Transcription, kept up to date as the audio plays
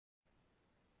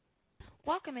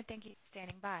Welcome and thank you for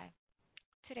standing by.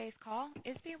 Today's call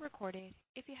is being recorded.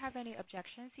 If you have any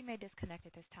objections, you may disconnect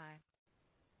at this time.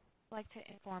 I'd like to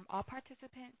inform all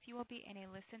participants you will be in a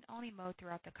listen-only mode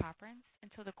throughout the conference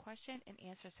until the question and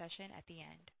answer session at the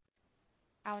end.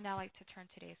 I would now like to turn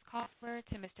today's call over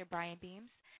to Mr. Brian Beams.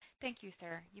 Thank you,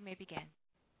 sir. You may begin.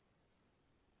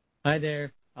 Hi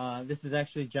there. This is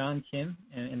actually John Kim,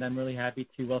 and I'm really happy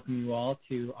to welcome you all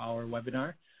to our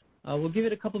webinar. We'll give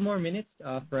it a couple more minutes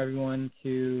for everyone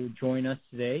to join us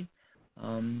today.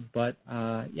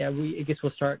 I guess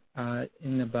we'll start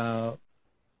in about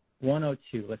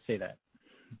 1:02, let's say that.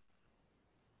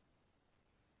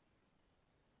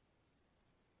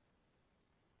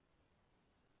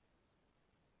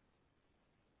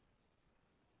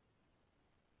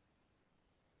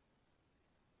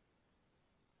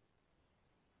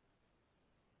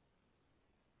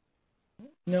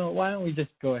 No, why don't we just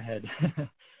go ahead?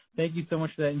 Thank you so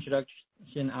much for that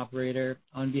introduction, operator.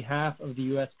 On behalf of the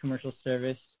U.S. Commercial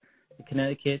Service, the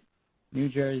Connecticut, New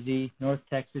Jersey, North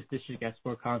Texas District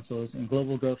Export Consuls, and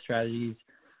Global Growth Strategies,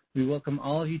 we welcome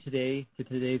all of you today to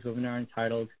today's webinar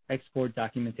entitled Export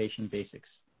Documentation Basics.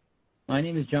 My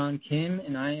name is John Kim,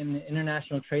 and I am the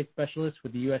International Trade Specialist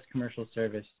with the U.S. Commercial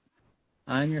Service.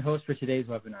 I'm your host for today's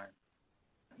webinar.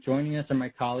 Joining us are my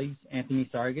colleagues, Anthony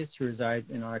Sargis, who resides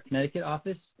in our Connecticut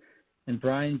office, and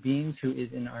Brian Beams, who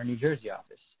is in our New Jersey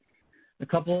office. A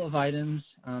couple of items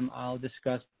I'll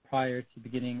discuss prior to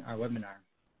beginning our webinar.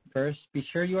 First, be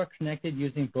sure you are connected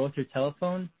using both your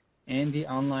telephone and the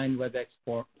online WebEx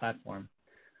platform.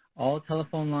 All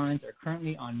telephone lines are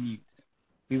currently on mute.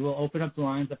 We will open up the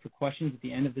lines up for questions at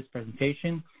the end of this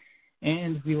presentation,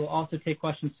 and we will also take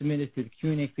questions submitted through the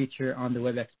Q&A feature on the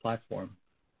WebEx platform.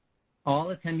 All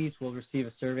attendees will receive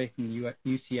a survey from the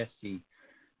UCSC.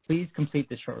 Please complete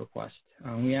this short request.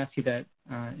 We ask you that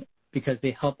because they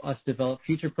help us develop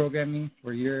future programming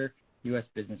for your U.S.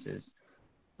 businesses.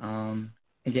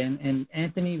 Again, and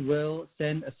Anthony will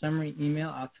send a summary email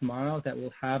out tomorrow that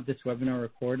will have this webinar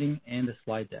recording and the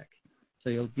slide deck. So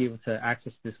you'll be able to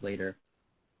access this later.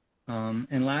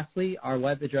 And lastly, our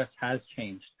web address has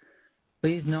changed.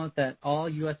 Please note that all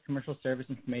U.S. Commercial Service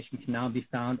information can now be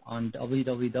found on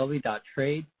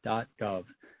www.trade.gov.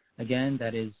 Again,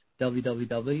 that is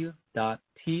www.trade.gov.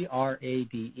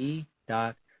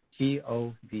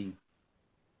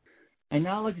 I'd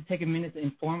now like to take a minute to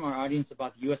inform our audience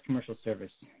about the U.S. Commercial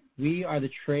Service. We are the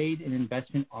trade and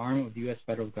investment arm of the U.S.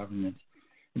 federal government,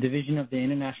 a division of the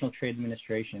International Trade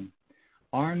Administration.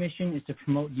 Our mission is to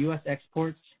promote U.S.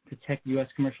 exports, protect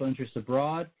U.S. commercial interests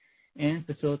abroad, and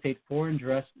facilitate foreign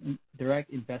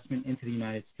direct investment into the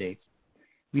United States.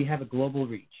 We have a global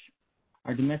reach.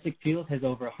 Our domestic field has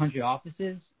over 100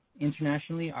 offices.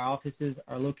 Internationally, our offices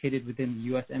are located within the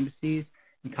U.S. embassies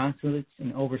and consulates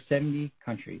in over 70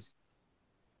 countries.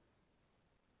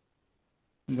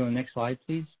 You can go next slide,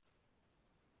 please.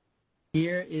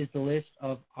 Here is the list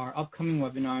of our upcoming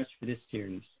webinars for this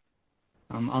series.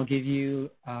 I'll give you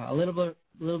a little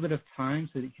bit of time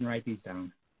so that you can write these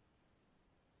down.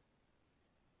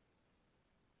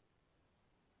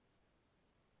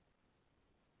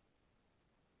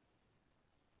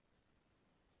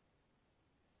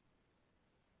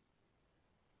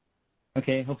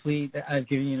 Okay, hopefully I've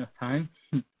given you enough time.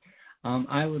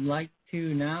 I would like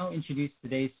to now introduce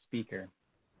today's speaker,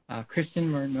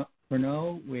 Kristen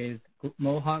Morneau with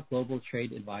Mohawk Global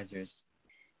Trade Advisors.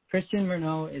 Kristen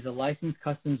Morneau is a licensed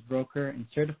customs broker and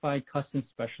certified customs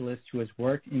specialist who has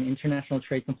worked in international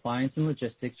trade compliance and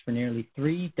logistics for nearly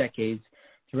 3 decades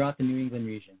throughout the New England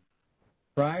region.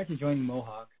 Prior to joining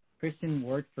Mohawk, Kristen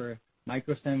worked for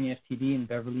Microsemi FTD in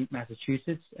Beverly,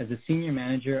 Massachusetts as a senior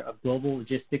manager of global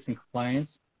logistics and compliance,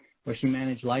 where she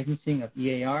managed licensing of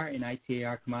EAR and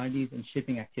ITAR commodities and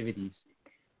shipping activities.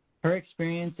 Her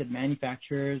experience at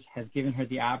manufacturers has given her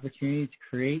the opportunity to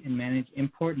create and manage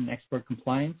import and export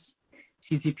compliance,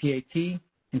 CCPAT,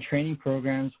 and training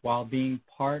programs while being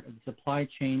part of the supply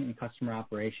chain and customer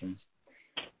operations.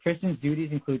 Kristen's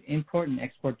duties include import and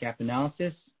export gap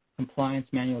analysis,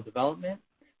 compliance manual development,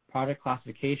 product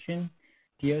classification,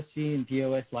 DOC and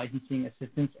DOS licensing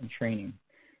assistance, and training.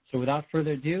 So without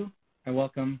further ado, I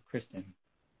welcome Kristen.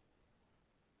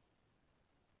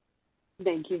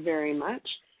 Thank you very much.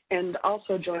 And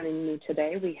also joining me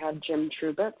today, we have Jim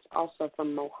Trubits, also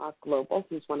from Mohawk Global,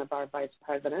 who's one of our vice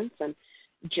presidents. And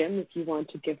Jim, if you want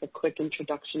to give a quick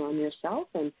introduction on yourself,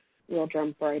 and we'll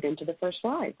jump right into the first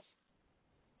slides.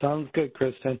 Sounds good,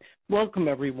 Kristen. Welcome,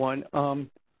 everyone.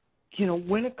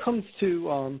 When it comes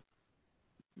to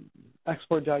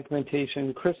export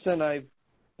documentation, Kristen and I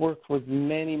worked with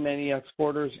many, many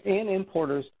exporters and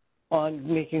importers on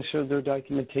making sure their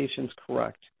documentation is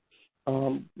correct.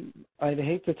 I'd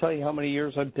hate to tell you how many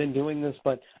years I've been doing this,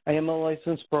 but I am a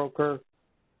licensed broker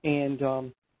and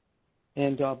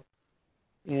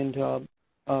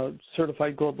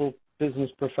certified global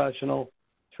business professional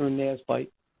through NASBITE.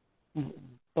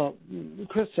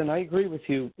 Kristen, I agree with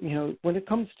you. You know, when it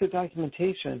comes to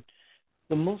documentation,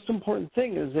 the most important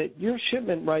thing is that your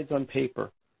shipment rides on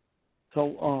paper.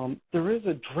 So there is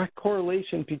a direct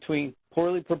correlation between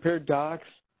poorly prepared docs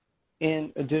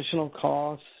and additional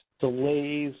costs,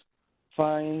 delays,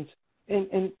 fines,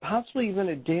 and possibly even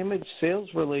a damaged sales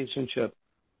relationship.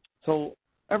 So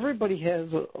everybody has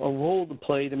a role to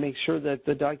play to make sure that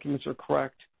the documents are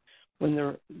correct when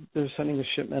they're sending a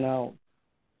shipment out.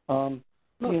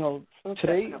 You know,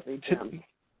 today,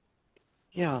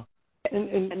 yeah.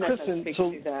 And Kristen,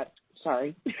 so that.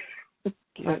 Sorry.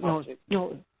 No,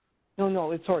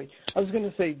 it's sorry. I was going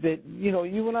to say that, you know,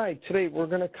 you and I today, we're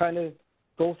going to kind of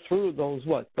go through those,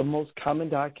 the most common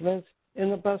documents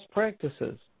and the best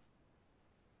practices.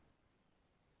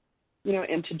 You know,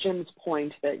 and to Jim's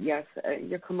point that, yes,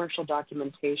 your commercial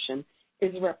documentation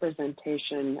is a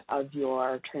representation of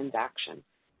your transaction.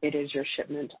 It is your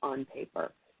shipment on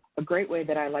paper. A great way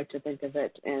that I like to think of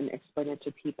it and explain it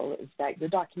to people is that your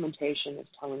documentation is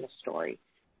telling a story.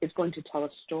 It's going to tell a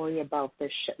story about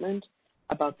this shipment,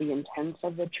 about the intents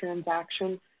of the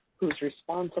transaction, who's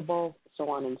responsible, so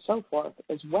on and so forth,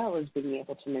 as well as being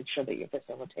able to make sure that you're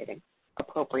facilitating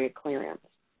appropriate clearance.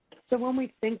 So when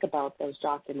we think about those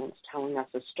documents telling us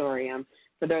a story,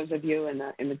 for those of you in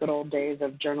the good old days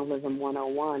of Journalism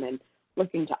 101 and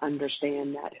looking to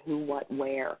understand that who, what,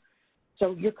 where.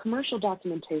 So your commercial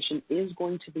documentation is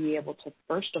going to be able to,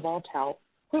 first of all, tell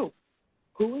who.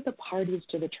 Who are the parties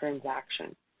to the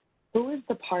transaction? Who is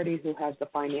the party who has the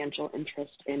financial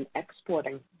interest in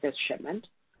exporting this shipment?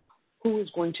 Who is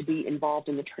going to be involved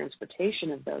in the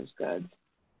transportation of those goods?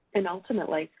 And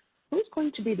ultimately, who's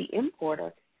going to be the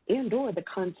importer and or the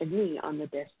consignee on the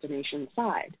destination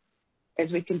side?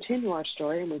 As we continue our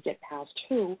story and we get past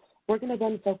who, we're going to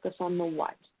then focus on the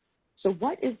what. So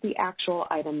what is the actual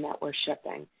item that we're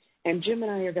shipping? And Jim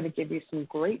and I are going to give you some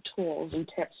great tools and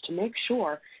tips to make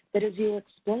sure that as you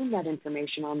explain that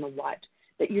information on the what,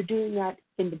 that you're doing that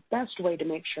in the best way to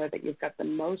make sure that you've got the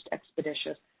most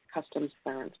expeditious customs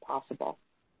clearance possible.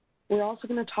 We're also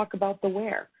going to talk about the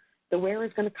where. The where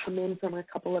is going to come in from a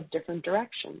couple of different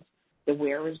directions. The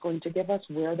where is going to give us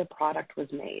where the product was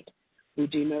made. We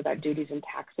do know that duties and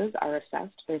taxes are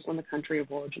assessed based on the country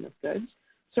of origin of goods.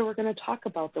 So we're going to talk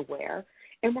about the where,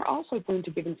 and we're also going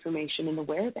to give information in the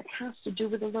where that has to do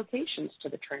with the locations to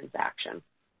the transaction.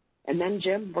 And then,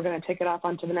 Jim, we're going to take it off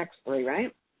onto the next three,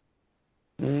 right?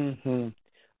 Mm-hmm.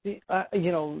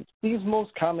 You know, these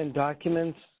most common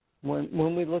documents,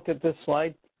 when we look at this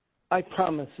slide, I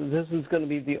promise this is going to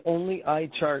be the only eye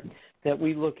chart that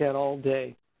we look at all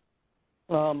day.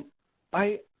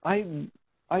 I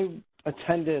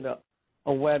attended a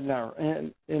webinar,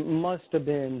 and it must have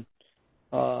been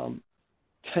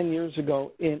 10 years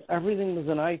ago, and everything was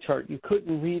an eye chart. You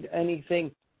couldn't read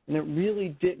anything, and it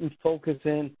really didn't focus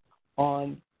in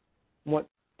on what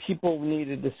people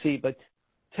needed to see. But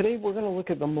today we're going to look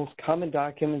at the most common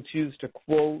documents used to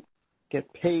quote,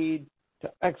 get paid,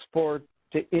 to export,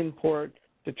 to import,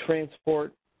 to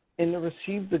transport, and to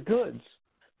receive the goods.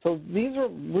 So these are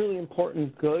really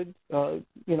important goods. You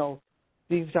know,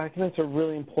 these documents are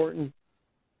really important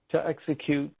to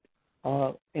execute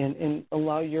and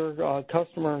allow your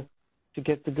customer to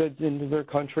get the goods into their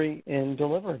country and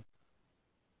delivered.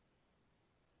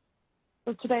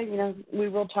 So today, you know, we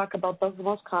will talk about those the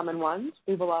most common ones.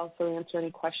 We will also answer any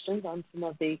questions on some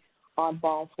of the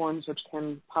oddball forms which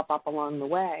can pop up along the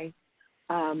way.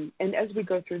 And as we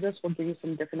go through this, we'll give you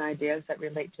some different ideas that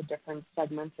relate to different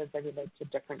segments as they relate to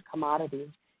different commodities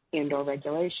and or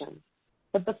regulations.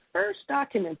 But the first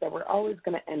document that we're always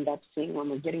going to end up seeing when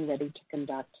we're getting ready to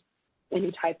conduct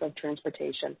any type of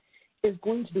transportation is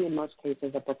going to be, in most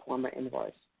cases, a pro forma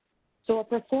invoice. So a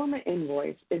pro forma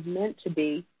invoice is meant to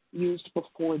be used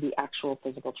before the actual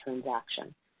physical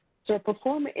transaction. So a pro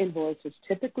forma invoice is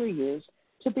typically used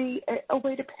to be a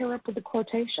way to pair up with a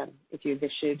quotation. If you've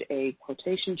issued a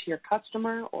quotation to your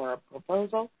customer or a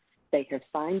proposal, they have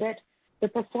signed it. The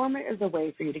pro forma is a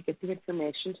way for you to get the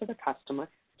information to the customer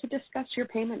to discuss your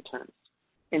payment terms.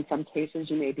 In some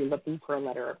cases, you may be looking for a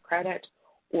letter of credit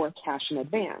or cash in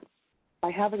advance.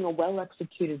 By having a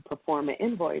well-executed pro forma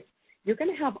invoice, you're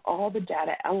going to have all the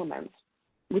data elements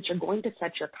which are going to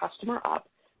set your customer up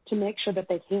to make sure that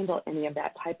they handle any of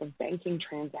that type of banking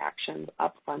transactions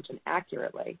upfront and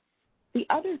accurately. The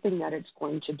other thing that it's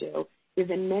going to do is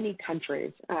in many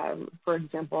countries, for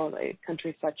example,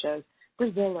 countries such as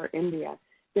Brazil or India,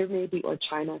 there may be, or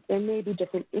China, there may be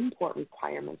different import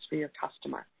requirements for your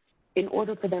customer. In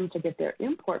order for them to get their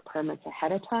import permits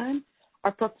ahead of time,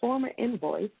 our pro forma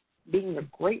invoice, being a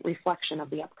great reflection of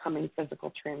the upcoming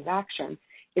physical transaction,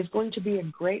 is going to be a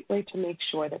great way to make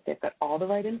sure that they've got all the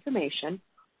right information,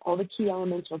 all the key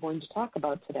elements we're going to talk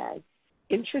about today,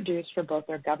 introduced for both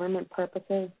their government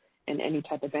purposes and any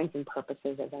type of banking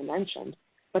purposes, as I mentioned.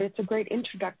 But it's a great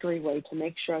introductory way to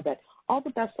make sure that all the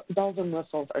best bells and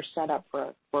whistles are set up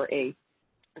for a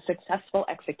successful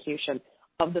execution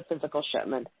of the physical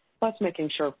shipment, plus making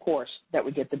sure, of course, that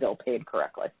we get the bill paid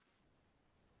correctly.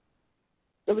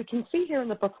 So we can see here in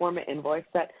the pro forma invoice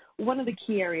that one of the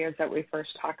key areas that we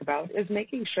first talk about is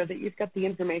making sure that you've got the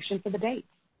information for the dates.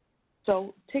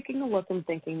 So taking a look and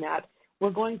thinking that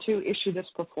we're going to issue this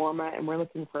pro forma and we're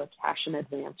looking for a cash in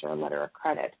advance or a letter of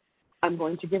credit, I'm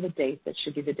going to give a date that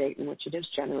should be the date in which it is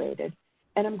generated,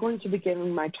 and I'm going to be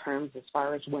giving my terms as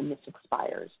far as when this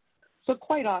expires. So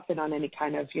quite often on any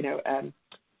kind of,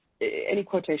 any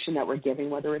quotation that we're giving,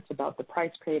 whether it's about the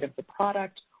price paid of the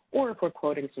product or if we're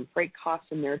quoting some freight costs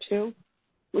in there too,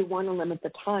 we want to limit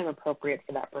the time appropriate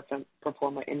for that pro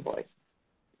forma invoice.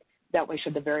 That way,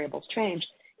 should the variables change,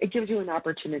 it gives you an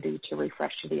opportunity to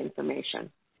refresh the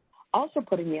information. Also,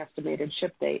 putting the estimated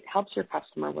ship date helps your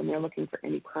customer when they're looking for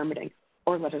any permitting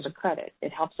or letters of credit.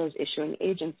 It helps those issuing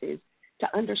agencies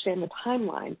to understand the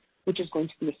timeline which is going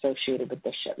to be associated with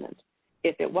this shipment.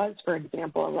 If it was, for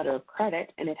example, a letter of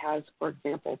credit and it has, for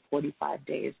example, 45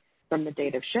 days from the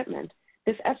date of shipment,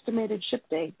 this estimated ship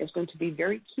date is going to be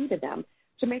very key to them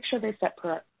to make sure they set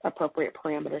appropriate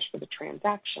parameters for the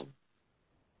transaction.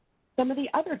 Some of the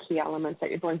other key elements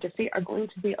that you're going to see are going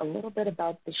to be a little bit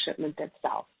about the shipment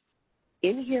itself.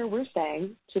 In here, we're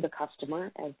saying to the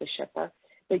customer as the shipper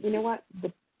that, you know what,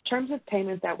 the terms of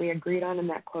payment that we agreed on in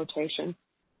that quotation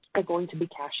are going to be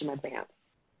cash in advance.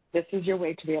 This is your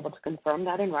way to be able to confirm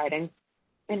that in writing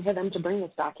and for them to bring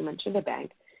this document to the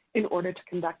bank in order to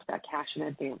conduct that cash in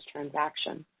advance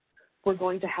transaction. We're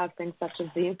going to have things such as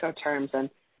the Incoterms, and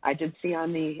I did see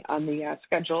on the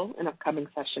schedule an upcoming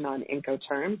session on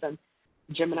Incoterms, and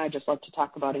Jim and I just love to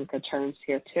talk about Incoterms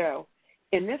here too.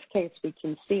 In this case, we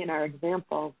can see in our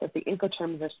example that the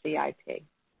Incoterms are CIP.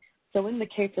 So in the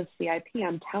case of CIP,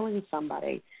 I'm telling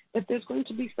somebody that there's going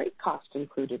to be freight costs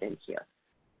included in here.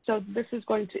 So this is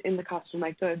going to, in the cost of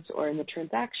my goods or in the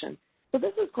transaction. So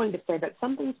this is going to say that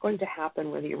something's going to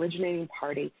happen where the originating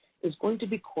party is going to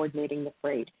be coordinating the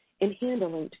freight and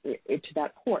handling it to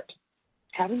that port.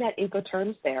 Having that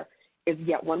Incoterms there is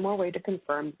yet one more way to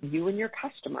confirm you and your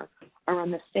customer are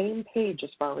on the same page as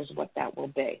far as what that will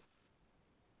be.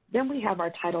 Then we have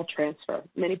our title transfer.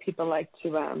 Many people like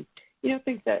to,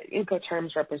 think that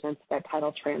Incoterms represents that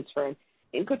title transfer. And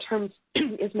Incoterms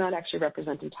is not actually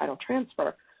representing title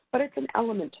transfer, but it's an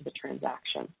element to the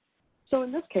transaction. So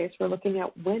in this case, we're looking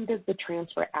at when does the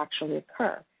transfer actually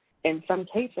occur. In some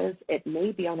cases, it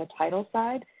may be on a title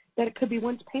side that it could be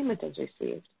once payment is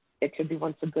received. It could be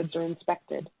once the goods are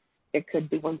inspected. It could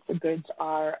be once the goods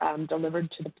are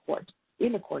delivered to the port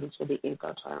in accordance with the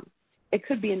Incoterm. It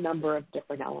could be a number of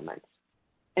different elements.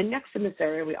 And next in this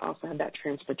area, we also have that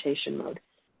transportation mode.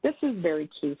 This is very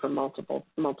key for multiple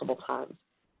times.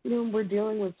 We're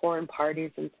dealing with foreign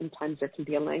parties, and sometimes there can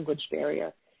be a language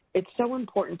barrier. It's so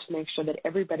important to make sure that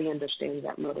everybody understands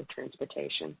that mode of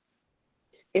transportation.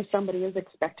 If somebody is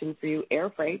expecting for you air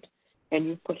freight and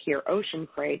you put here ocean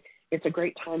freight, it's a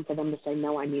great time for them to say,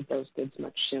 no, I need those goods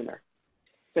much sooner.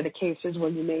 For the cases where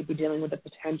you may be dealing with the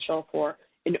potential for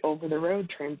an over-the-road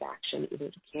transaction, either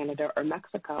to Canada or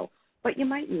Mexico, but you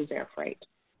might use air freight.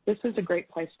 This is a great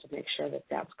place to make sure that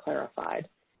that's clarified,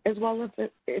 as well as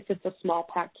if it's a small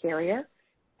pack carrier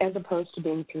as opposed to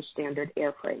being through standard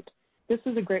air freight. This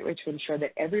is a great way to ensure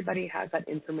that everybody has that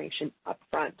information up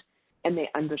front and they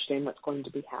understand what's going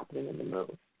to be happening in the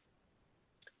move.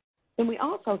 Then we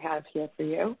also have here for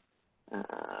you,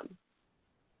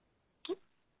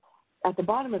 at the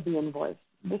bottom of the invoice,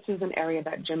 this is an area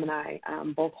that Jim and I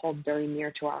both hold very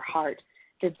near to our heart.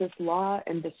 It's this law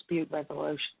and dispute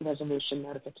resolution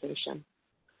notification.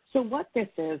 So what this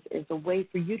is a way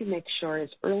for you to make sure is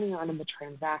early on in the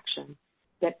transaction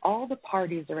that all the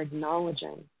parties are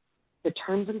acknowledging the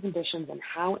terms and conditions and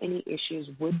how any issues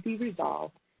would be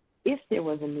resolved if there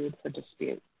was a need for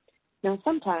dispute. Now,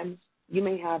 sometimes you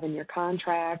may have in your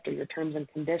contract or your terms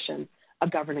and conditions a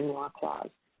governing law clause,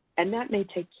 and that may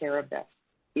take care of this.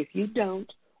 If you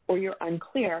don't or you're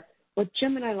unclear, what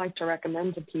Jim and I like to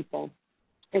recommend to people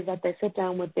is that they sit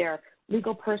down with their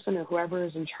legal person or whoever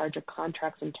is in charge of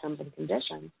contracts and terms and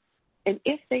conditions, and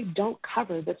if they don't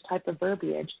cover this type of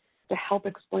verbiage to help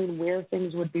explain where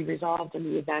things would be resolved in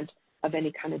the event of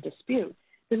any kind of dispute,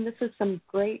 then this is some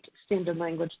great standard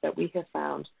language that we have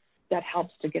found that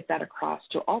helps to get that across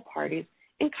to all parties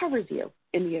and covers you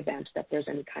in the event that there's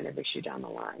any kind of issue down the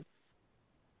line.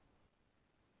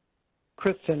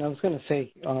 Kristen, I was going to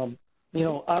say,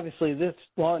 obviously this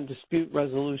law and dispute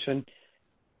resolution,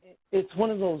 it's one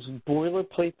of those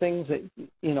boilerplate things that,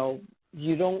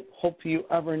 you don't hope you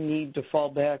ever need to fall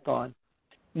back on.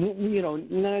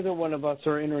 Neither one of us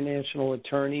are international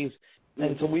attorneys,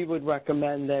 and so we would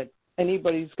recommend that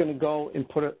anybody's going to go and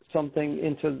put something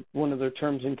into one of their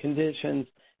terms and conditions,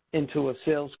 into a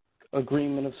sales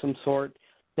agreement of some sort,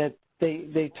 that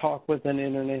they talk with an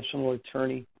international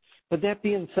attorney. But that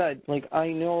being said, I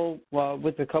know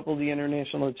with a couple of the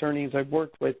international attorneys I've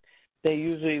worked with, they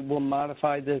usually will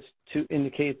modify this to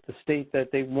indicate the state that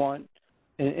they want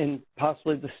and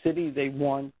possibly the city they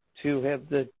want to have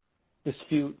the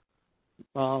dispute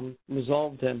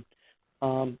resolved in.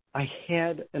 I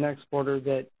had an exporter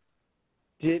that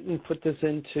didn't put this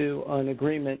into an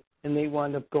agreement, and they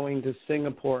wound up going to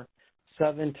Singapore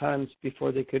 7 times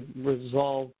before they could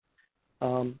resolve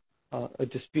a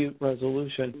dispute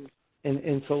resolution.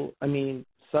 And so,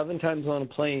 7 times on a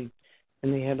plane,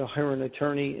 and they had to hire an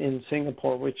attorney in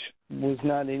Singapore, which was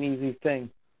not an easy thing.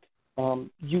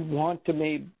 You want to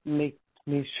make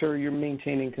sure you're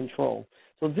maintaining control.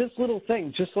 So this little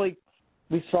thing, just like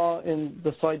we saw in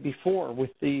the slide before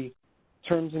with the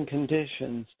terms and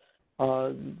conditions,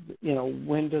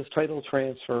 when does title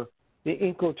transfer, the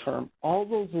Incoterm, all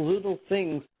those little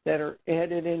things that are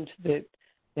added into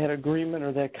that agreement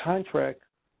or that contract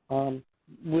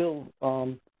will,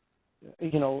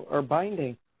 are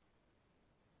binding,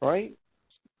 right?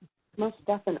 Most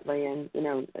definitely. And,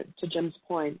 to Jim's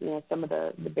point, some of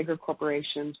the bigger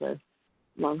corporations with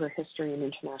longer history in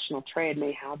international trade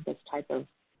may have this type of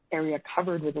area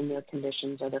covered within their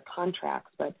conditions or their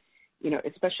contracts. But,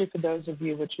 especially for those of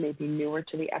you which may be newer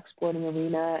to the exporting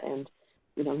arena and,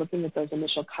 looking at those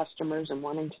initial customers and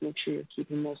wanting to make sure you're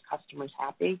keeping those customers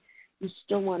happy, you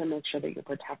still want to make sure that you're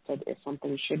protected if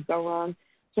something should go wrong.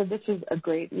 So this is a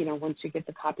great, once you get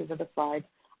the copies of the slides,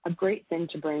 a great thing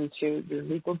to bring to your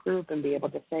legal group and be able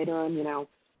to say to them,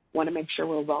 want to make sure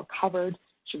we're well covered.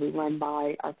 Should we run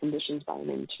by our conditions by an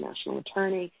international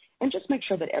attorney? And just make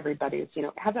sure that everybody's,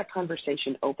 have that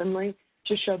conversation openly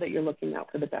to show that you're looking out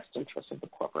for the best interests of the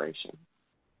corporation.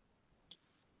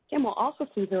 And we'll also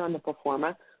see here on the pro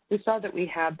forma, we saw that we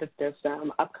have that this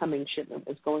upcoming shipment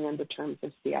is going under terms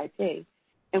of CIP.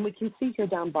 And we can see here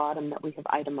down bottom that we have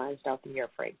itemized out the air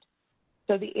freight.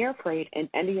 So the air freight and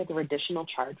any other additional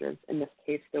charges, in this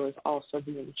case there was also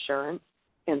the insurance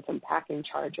and some packing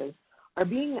charges, are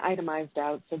being itemized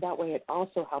out so that way it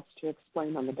also helps to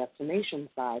explain on the destination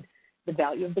side the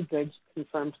value of the goods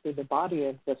confirmed through the body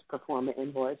of this pro forma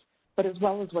invoice, but as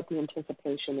well as what the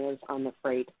anticipation is on the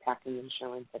freight, packing,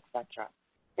 insurance, etc.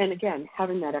 And again,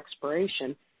 having that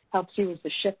expiration helps you as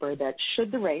the shipper that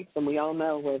should the rates, and we all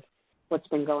know with what's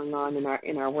been going on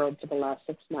in our world for the last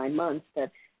 6-9 months,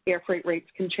 that air freight rates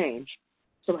can change.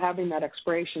 So having that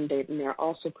expiration date in there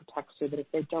also protects you that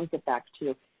if they don't get back to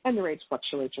you and the rates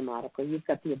fluctuate dramatically, you've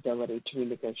got the ability to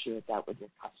renegotiate that with your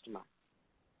customer.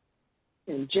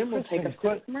 And Jim will take us to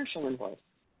the commercial invoice.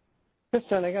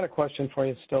 Kristen, I got a question for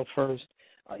you still first.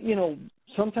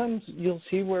 Sometimes you'll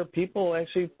see where people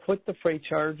actually put the freight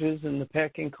charges and the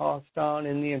packing costs down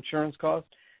and the insurance costs,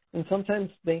 and sometimes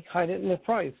they hide it in the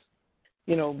price.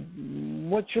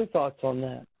 What's your thoughts on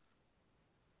that?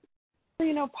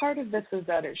 Part of this is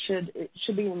that it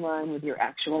should be in line with your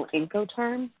actual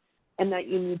Incoterms and that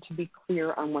you need to be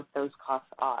clear on what those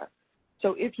costs are.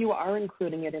 So if you are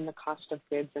including it in the cost of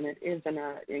goods and it is in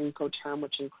our Incoterm,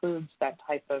 which includes that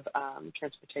type of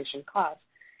transportation cost,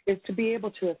 is to be able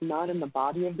to, if not in the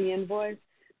body of the invoice,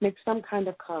 make some kind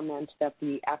of comment that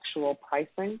the actual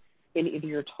pricing in either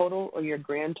your total or your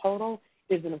grand total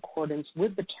is in accordance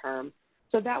with the term.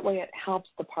 So that way it helps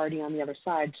the party on the other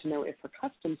side to know if for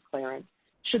customs clearance,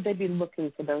 should they be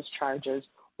looking for those charges,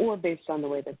 or based on the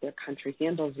way that their country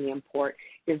handles the import,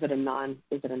 is it a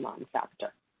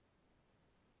non-factor?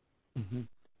 Mm-hmm.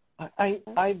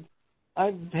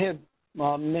 I've had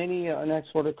many an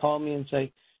exporter call me and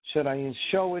say, should I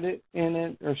show it in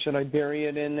it or should I bury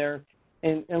it in there?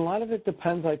 And a lot of it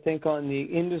depends, I think, on the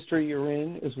industry you're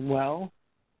in as well.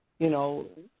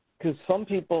 Because some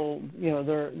people,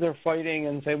 they're fighting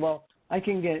and say, well, I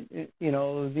can get,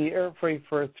 the air freight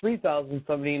for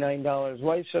 $3,079.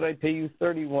 Why should I pay you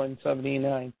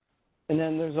 $3,179? And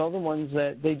then there's other ones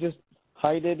that they just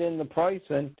hide it in the price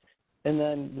and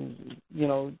then,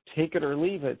 take it or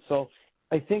leave it. So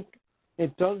I think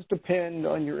it does depend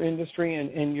on your industry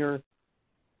and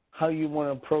how you want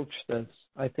to approach this.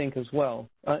 I think, as well.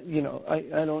 I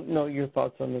don't know your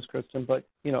thoughts on this, Kristen, but,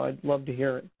 I'd love to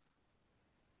hear it.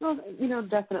 Well,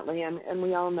 definitely. And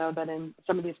we all know that in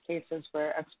some of these cases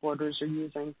where exporters are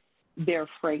using their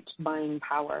freight buying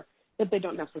power, that they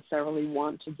don't necessarily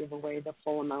want to give away the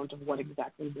full amount of what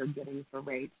exactly they're getting for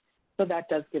rates. So that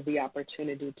does give the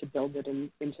opportunity to build it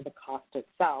into the cost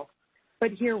itself.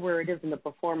 But here where it is in the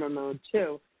performer mode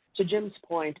too, to Jim's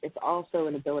point, it's also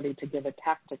an ability to give a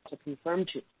tactic to confirm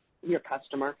to your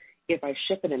customer, if I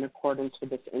ship it in accordance with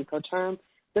this Incoterm,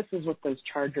 this is what those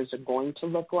charges are going to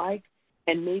look like.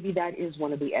 And maybe that is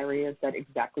one of the areas that,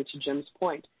 exactly to Jim's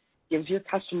point, gives your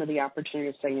customer the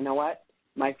opportunity to say, you know what,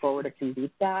 my forwarder can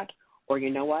beat that, or you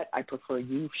know what, I prefer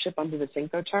you ship under this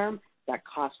Incoterm. That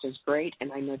cost is great,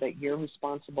 and I know that you're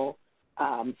responsible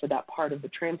for that part of the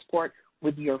transport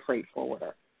with your freight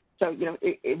forwarder. So,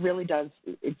 it really does,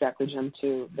 exactly, Jim,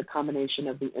 to the combination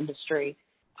of the industry,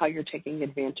 how you're taking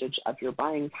advantage of your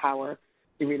buying power,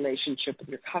 the relationship with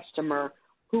your customer,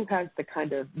 who has the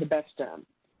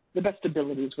best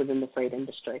abilities within the freight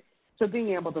industry. So being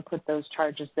able to put those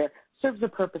charges there serves a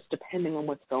purpose depending on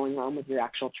what's going on with your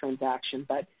actual transaction.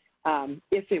 But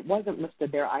if it wasn't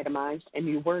listed there itemized and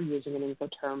you were using an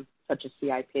Incoterm such as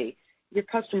CIP, your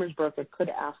customer's broker could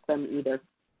ask them either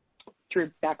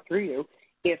back through you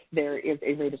if there is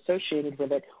a rate associated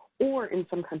with it, or in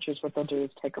some countries what they'll do is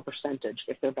take a percentage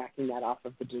if they're backing that off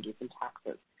of the duties and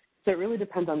taxes. So it really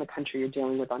depends on the country you're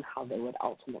dealing with on how they would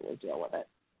ultimately deal with it.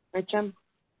 Right, Jim?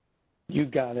 You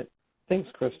got it. Thanks,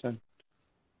 Kristen.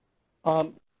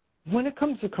 When it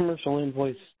comes to commercial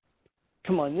invoice,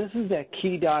 come on, this is that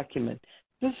key document.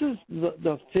 This is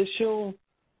the official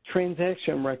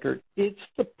transaction record. It's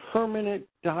the permanent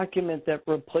document that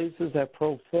replaces that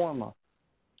pro forma.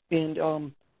 And,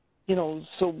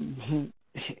 so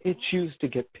it's used to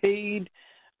get paid.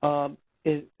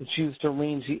 It's used to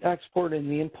arrange the export and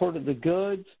the import of the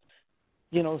goods.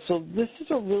 So this is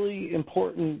a really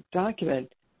important document.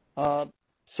 One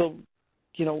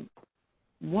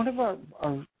of our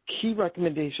key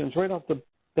recommendations right off the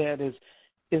bat is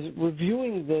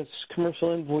reviewing this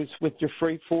commercial invoice with your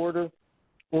freight forwarder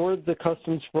or the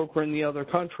customs broker in the other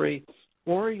country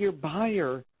or your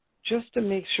buyer just to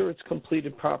make sure it's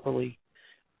completed properly.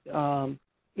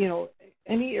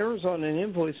 Any errors on an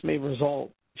invoice may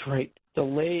result, right?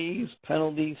 Delays,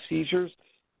 penalties, seizures.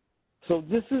 So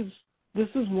this is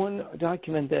one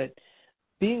document that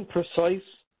being precise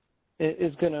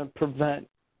is going to prevent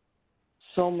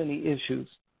so many issues.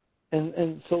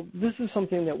 And so this is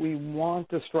something that we want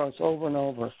to stress over and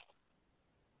over.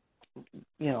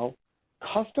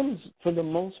 Customs, for the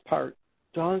most part,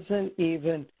 doesn't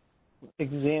even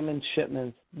examine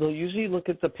shipments. They'll usually look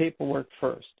at the paperwork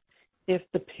first. If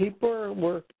the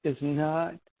paperwork is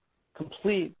not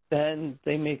complete, then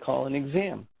they may call an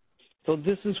exam. So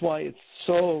this is why it's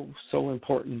so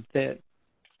important that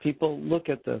people look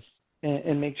at this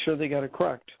and make sure they got it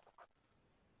correct.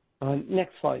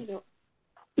 Next slide.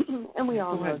 And we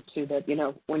all know, too, that,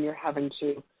 when you're having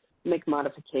to make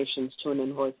modifications to an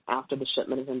invoice after the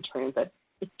shipment is in transit,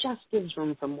 it just gives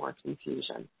room for more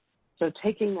confusion. So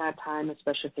taking that time,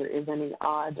 especially if there is any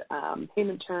odd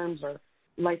payment terms or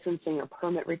licensing or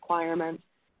permit requirements,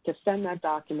 to send that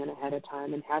document ahead of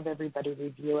time and have everybody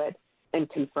review it and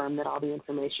confirm that all the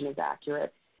information is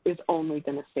accurate is only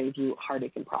going to save you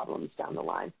heartache and problems down the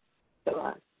line.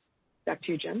 So back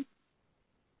to you, Jim.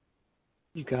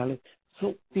 You got it.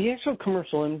 So the actual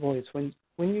commercial invoice, when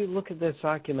you look at this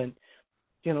document,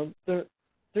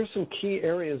 there's some key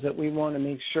areas that we want to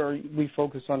make sure we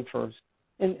focus on first.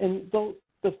 And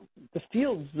the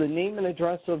fields, the name and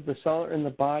address of the seller and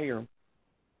the buyer,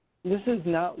 this is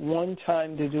not one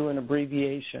time to do an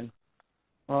abbreviation.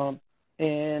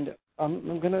 And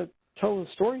I'm going to tell a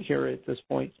story here at this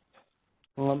point.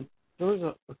 There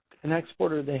was an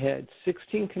exporter that had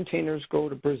 16 containers go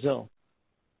to Brazil.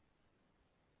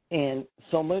 And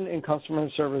someone in customer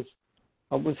service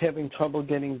was having trouble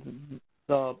getting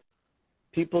the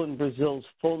people in Brazil's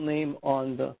full name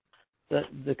on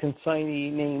the consignee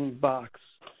name box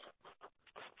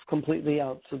completely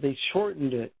out. So they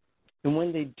shortened it. And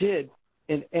when they did,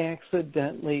 it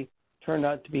accidentally turned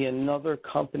out to be another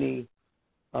company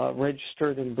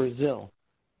registered in Brazil.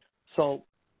 So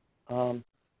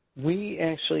we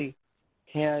actually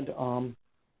had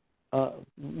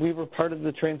we were part of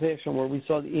the transaction where we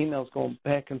saw the emails going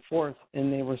back and forth,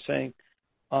 and they were saying,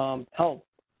 help,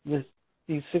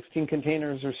 these 16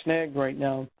 containers are snagged right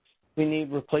now. We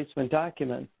need replacement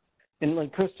documents. And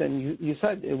like Kristen, you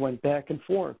said it went back and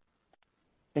forth.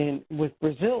 And with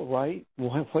Brazil, right,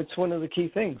 what's one of the key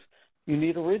things? You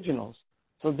need originals.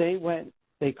 So they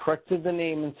corrected the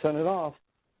name and sent it off,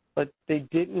 but they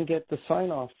didn't get the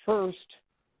sign-off first,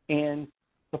 and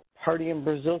the party in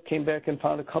Brazil came back and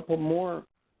found a couple more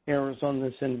errors on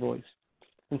this invoice.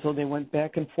 And so they went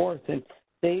back and forth, and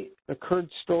they occurred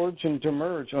storage and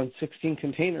demurrage on 16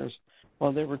 containers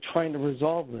while they were trying to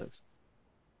resolve this.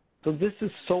 So this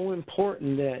is so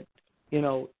important that,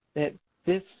 that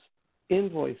this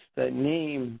invoice, the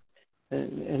name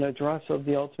and address of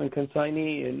the ultimate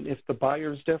consignee, and if the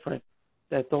buyer's different,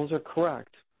 that those are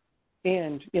correct.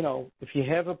 And, if you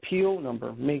have a PO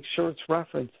number, make sure it's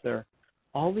referenced there.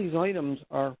 All these items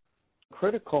are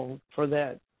critical for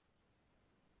that.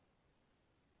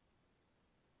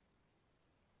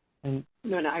 And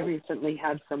I recently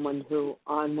had someone who,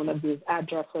 on one of these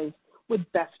addresses, with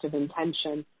best of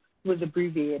intention, was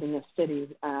abbreviating a city,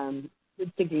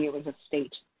 thinking it was a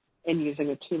state, and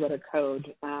using a 2-letter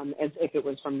code as if it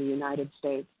was from the United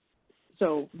States.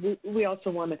 So we also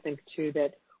want to think, too,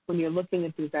 that when you're looking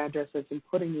at these addresses and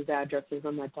putting these addresses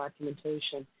on that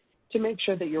documentation, to make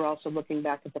sure that you're also looking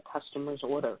back at the customer's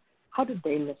order. How did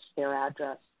they list their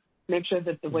address? Make sure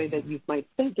that the way that you might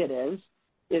think it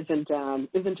isn't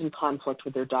in conflict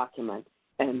with their document,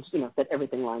 and that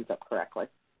everything lines up correctly.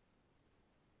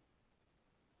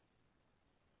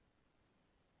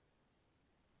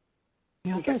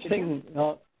 The other thing,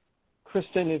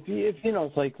 Kristen, if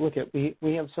it's like, look at,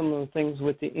 we have some of the things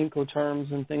with the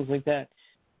Incoterms and things like that.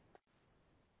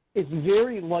 It's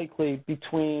very likely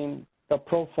between the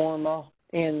pro forma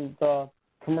and the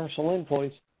commercial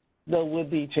invoice, there will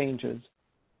be changes.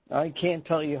 I can't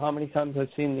tell you how many times I've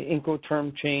seen the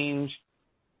Incoterm change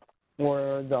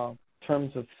or the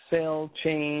terms of sale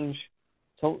change.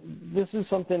 So this is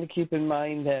something to keep in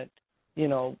mind that,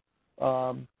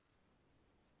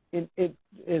 it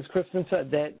as Kristen said,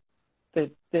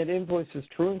 that invoice is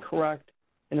true and correct,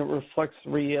 and it reflects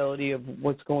the reality of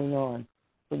what's going on.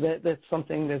 So that's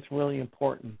something that's really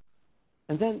important.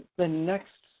 And then the next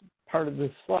part of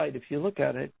this slide, if you look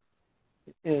at it,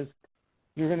 is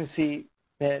you're going to see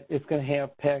that it's going to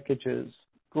have packages,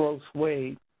 gross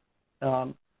weight,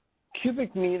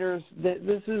 cubic meters.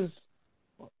 This is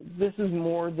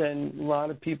more than a lot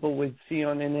of people would see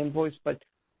on an invoice, but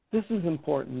this is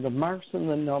important. The marks and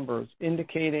the numbers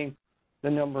indicating the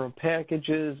number of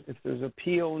packages, if there's a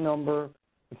PO number,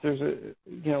 if there's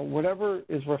whatever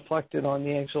is reflected on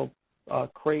the actual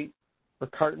crate or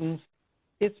cartons,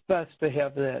 it's best to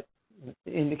have that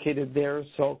indicated there.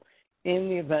 So in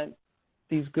the event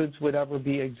these goods would ever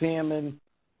be examined,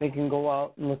 they can go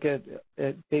out and look at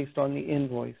it based on the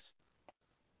invoice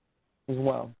as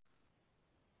well.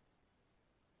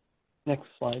 Next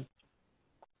slide.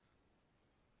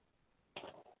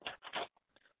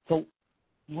 So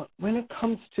when it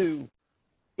comes to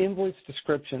invoice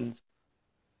descriptions,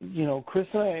 Chris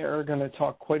and I are going to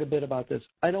talk quite a bit about this.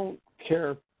 I don't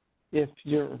care if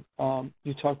you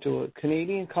talk to a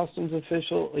Canadian customs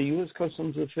official, a U.S.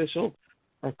 customs official,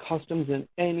 or customs in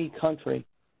any country.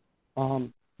 They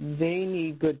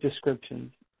need good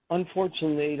descriptions.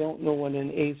 Unfortunately, they don't know what an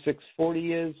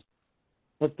A640 is,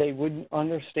 but they wouldn't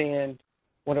understand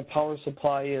what a power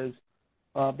supply is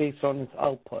based on its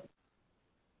output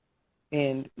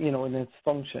and its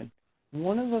function.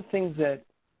 One of the things that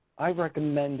I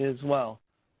recommend as well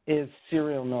is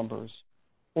serial numbers.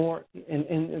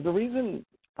 And the reason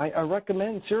I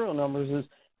recommend serial numbers is,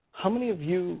 how many of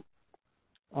you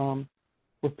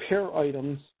repair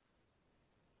items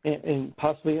and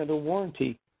possibly under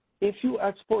warranty, if you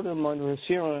export them under a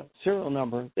serial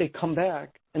number, they come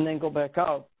back and then go back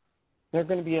out, they're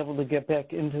going to be able to get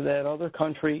back into that other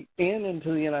country and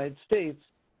into the United States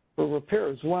for repair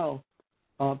as well,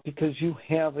 because you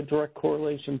have a direct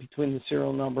correlation between the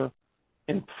serial number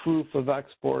and proof of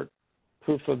export,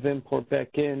 proof of import back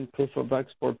in, proof of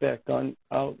export back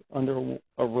out under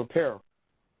a repair.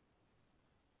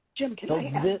 Jim, can I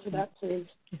add to that, please?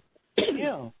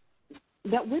 Yeah.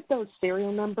 That with those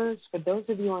serial numbers, for those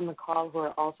of you on the call who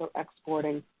are also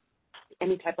exporting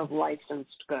any type of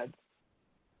licensed goods,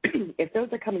 if those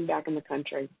are coming back in the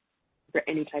country for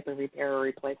any type of repair or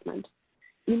replacement,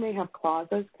 you may have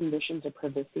clauses, conditions, or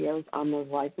provisios on those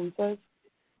licenses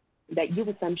that you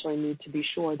essentially need to be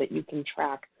sure that you can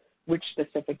track which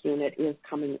specific unit is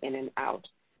coming in and out.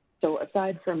 So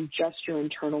aside from just your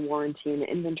internal warranty and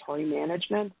inventory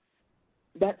management,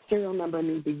 that serial number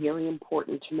may be very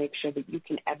important to make sure that you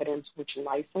can evidence which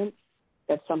license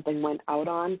that something went out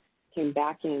on, came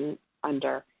back in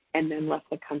under, and then left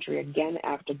the country again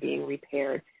after being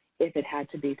repaired, if it had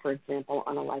to be, for example,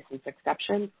 on a license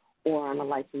exception or on a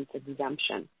license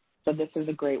exemption. So this is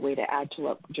a great way to add to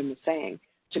what Jim was saying,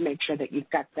 to make sure that you've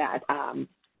got that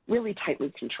really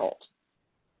tightly controlled.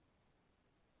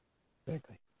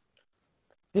 Exactly.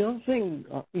 The other thing,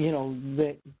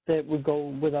 that would go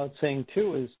without saying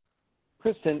too is,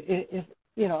 Kristen, if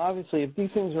obviously if these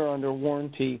things are under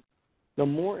warranty, the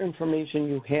more information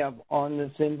you have on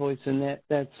this invoice in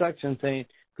that section saying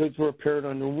goods were repaired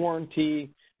under warranty,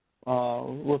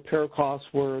 repair costs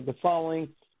were the following,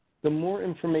 the more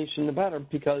information the better,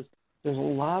 because there's a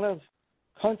lot of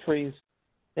countries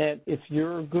that if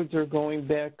your goods are going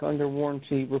back under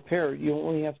warranty repair, you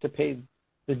only have to pay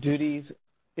the duties,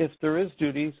 if there is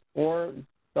duties, or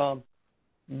the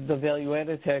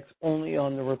value-added tax only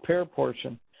on the repair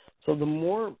portion. So the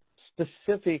more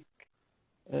specific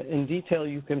in detail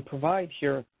you can provide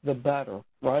here, the better,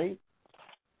 right?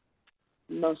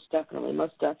 Most definitely,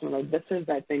 most definitely. This is,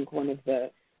 I think, one of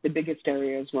the biggest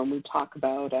areas when we talk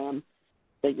about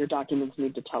that your documents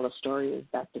need to tell a story is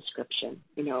that description,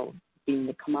 being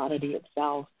the commodity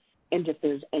itself, and if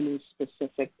there's any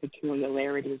specific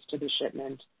peculiarities to the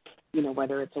shipment,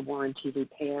 whether it's a warranty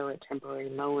repair, a temporary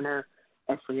loaner,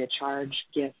 a free of charge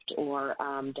gift, or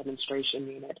demonstration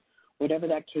unit. Whatever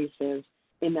that case is,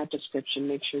 in that description,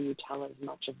 make sure you tell as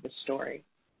much of the story.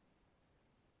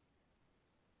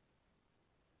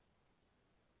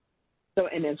 So,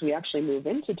 and as we actually move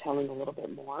into telling a little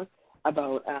bit more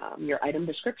about your item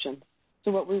descriptions,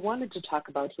 so what we wanted to talk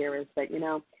about here is that,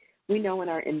 we know in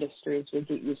our industries we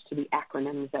get used to the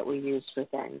acronyms that we use for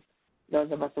things.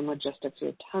 Those of us in logistics, we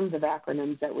have tons of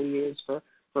acronyms that we use for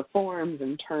forms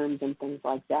and terms and things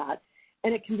like that.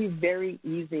 And it can be very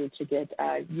easy to get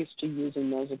used to using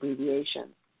those abbreviations.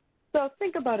 So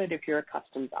think about it if you're a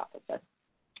customs officer.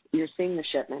 You're seeing the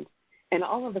shipment, and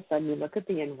all of a sudden you look at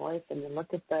the invoice and you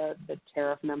look at the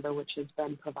tariff number which has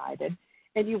been provided,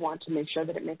 and you want to make sure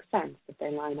that it makes sense, that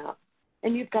they line up.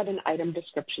 And you've got an item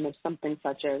description of something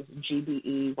such as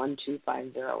GBE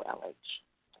 1250LH.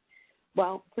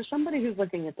 Well, for somebody who's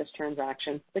looking at this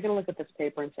transaction, they're going to look at this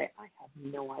paper and say, I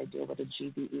have no idea what a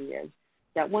GBE is.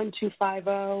 That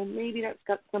 1250, maybe that's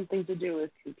got something to do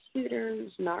with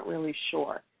computers, not really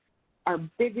sure. Our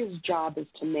biggest job is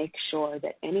to make sure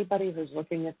that anybody who's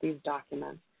looking at these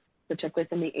documents, particularly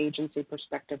from the agency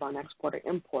perspective on export or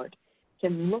import,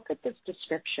 can look at this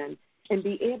description and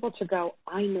be able to go,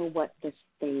 I know what this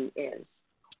thing is.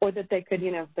 Or that they could,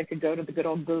 they could go to the good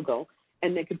old Google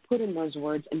and they could put in those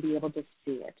words and be able to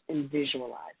see it and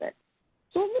visualize it.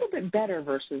 So a little bit better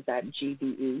versus that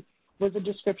GBE was a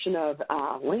description of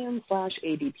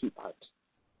land/ADP part.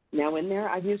 Now in there,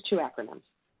 I've used two acronyms.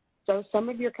 So some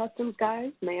of your customs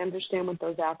guys may understand what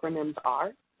those acronyms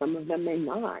are. Some of them may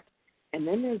not. And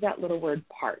then there's that little word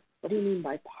part. What do you mean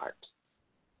by part?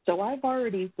 So I've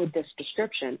already, with this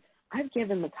description, I've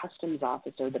given the customs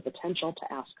officer the potential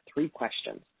to ask three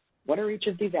questions. What are each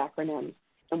of these acronyms,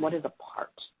 and what is a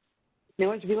part?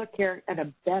 Now, as we look here at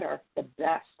the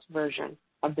best version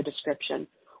of the description,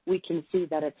 we can see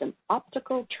that it's an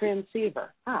optical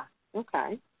transceiver.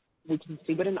 Okay. We can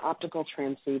see what an optical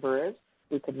transceiver is.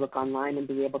 We could look online and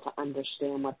be able to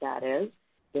understand what that is.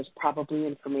 There's probably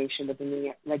information within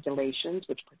the regulations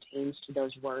which pertains to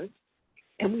those words.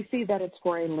 And we see that it's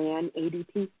for a LAN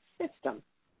ADP system.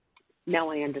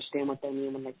 Now I understand what they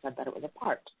mean when they said that it was a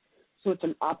part. So it's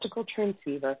an optical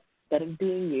transceiver that is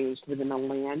being used within a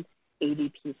LAN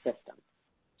ADP system.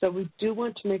 So we do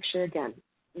want to make sure, again,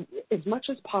 as much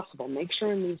as possible, make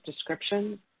sure in these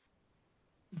descriptions,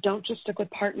 don't just stick with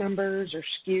part numbers or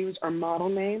SKUs or model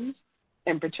names.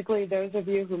 And particularly those of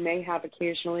you who may have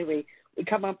occasionally, we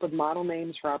come up with model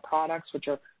names for our products which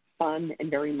are fun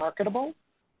and very marketable.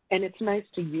 And it's nice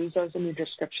to use those in your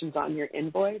descriptions on your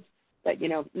invoice. But,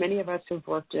 many of us who've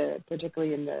worked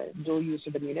particularly in the dual use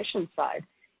of the munitions side,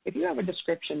 if you have a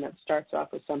description that starts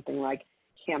off with something like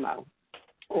camo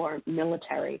or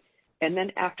military, and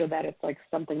then after that it's like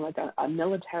something like a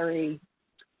military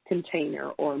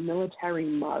container or a military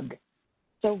mug.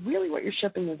 So really what you're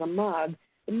shipping is a mug.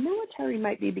 The military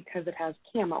might be because it has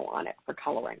camo on it for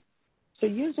coloring. So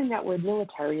using that word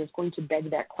military is going to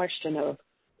beg that question of,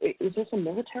 is this a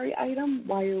military item?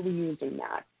 Why are we using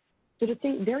that? So to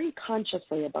think very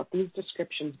consciously about these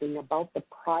descriptions being about the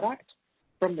product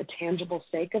from the tangible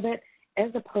sake of it,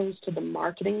 as opposed to the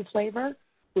marketing flavor,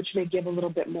 which may give a little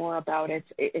bit more about its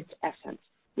essence.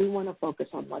 We want to focus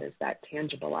on what is that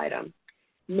tangible item.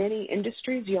 Many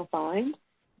industries you'll find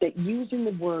that using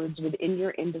the words within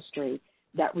your industry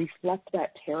that reflect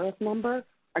that tariff number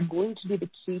are going to be the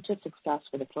key to success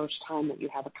for the first time that you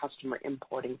have a customer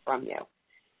importing from you.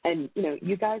 And,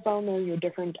 you guys all know your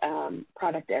different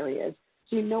product areas,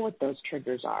 so you know what those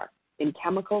triggers are. In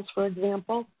chemicals, for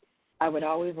example, I would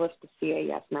always list the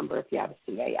CAS number if you have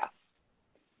a CAS.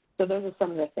 So those are some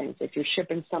of the things. If you're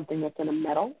shipping something that's in a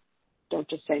metal, don't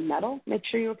just say metal. Make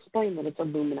sure you explain that it's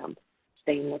aluminum.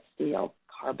 stainless steel,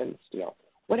 carbon steel,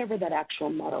 whatever that actual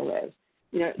metal is.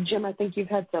 Jim, I think you've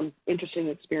had some interesting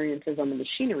experiences on the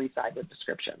machinery side with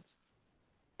descriptions.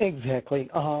 Exactly.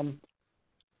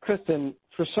 Kristen,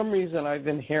 for some reason I've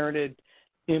inherited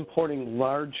importing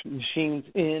large machines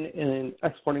in and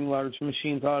exporting large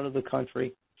machines out of the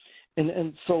country.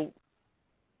 And so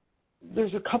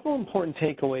there's a couple important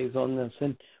takeaways on this.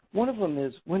 And one of them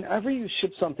is whenever you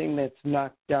ship something that's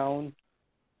knocked down,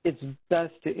 it's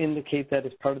best to indicate that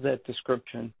as part of that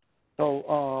description.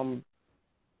 So,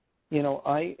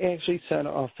 I actually sent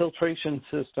a filtration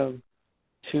system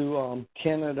to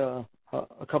Canada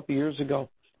a couple years ago.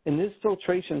 And this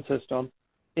filtration system,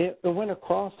 it went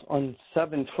across on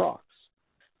 7 trucks.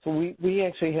 So we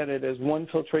actually had it as one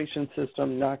filtration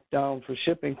system knocked down for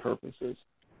shipping purposes.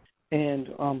 And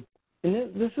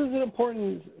this is an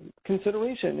important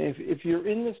consideration. If you're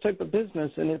in this type of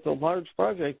business and it's a large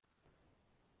project,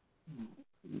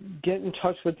 get in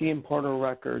touch with the importer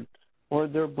record or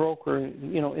their broker,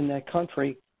 in that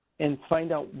country and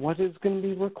find out what is going to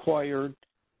be required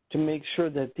to make sure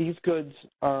that these goods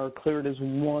are cleared as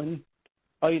one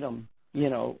item,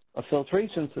 a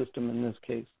filtration system in this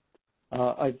case.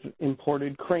 I've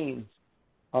imported cranes.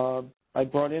 I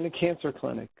brought in a cancer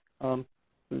clinic.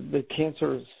 The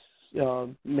cancer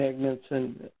magnets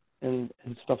and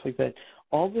stuff like that.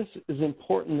 All this is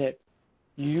important that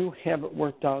you have it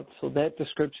worked out so that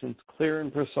description's clear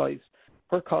and precise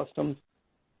for customs,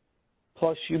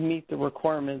 plus you meet the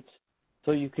requirements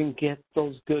so you can get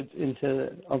those goods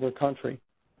into other country.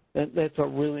 That's a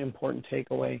really important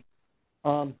takeaway.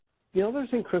 The other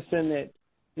thing, Kristen, that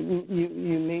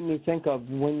you made me think of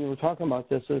when you were talking about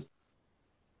this is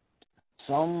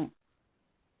some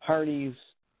parties,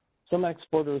 some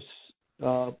exporters'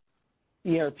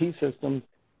 ERP systems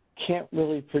can't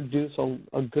really produce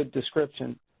a good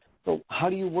description. So how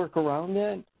do you work around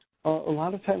that? A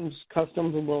lot of times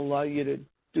customs will allow you to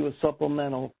do a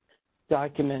supplemental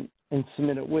document and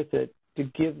submit it with it to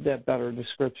give that better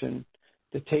description,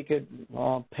 to take it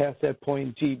past that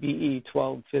point, GBE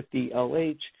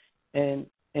 1250LH,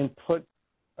 and put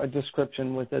a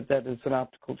description with it that is an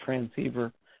optical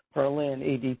transceiver for a LAN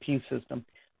ADP system.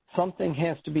 Something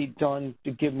has to be done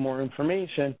to give more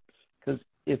information, because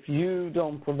if you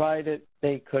don't provide it,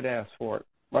 they could ask for it,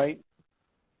 right?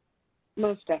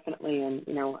 Most definitely. And,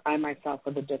 I myself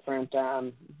with the different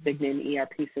big name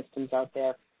ERP systems out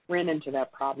there ran into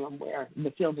that problem where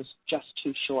the field is just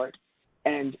too short,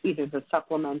 and either the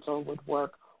supplemental would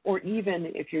work, or even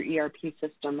if your ERP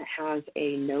system has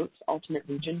a notes alternate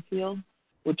region field,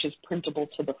 which is printable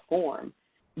to the form,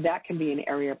 that can be an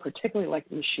area, particularly like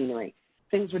machinery,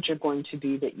 things which are going to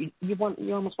be that you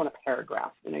almost want a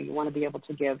paragraph. You want to be able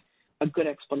to give a good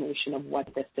explanation of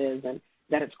what this is and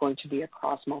that it's going to be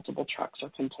across multiple trucks or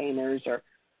containers or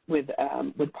with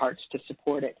parts to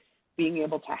support it. Being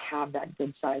able to have that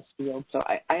good size field. So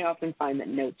I often find that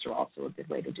notes are also a good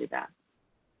way to do that.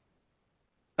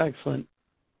 Excellent.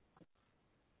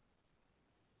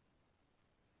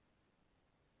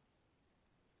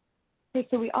 Okay,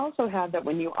 so we also have that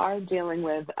when you are dealing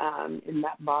with in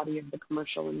that body of the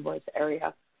commercial invoice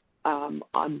area,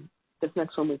 on this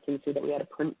next one we can see that we had a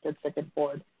printed circuit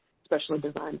board specially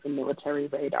designed for military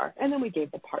radar, and then we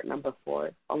gave the part number for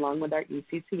it along with our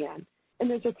ECCN, and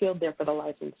there's a field there for the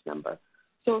license number.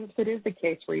 So if it is the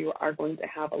case where you are going to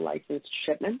have a licensed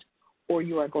shipment, or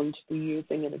you are going to be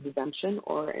using an exemption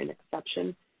or an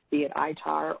exception, be it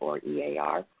ITAR or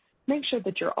EAR, make sure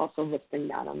that you're also listing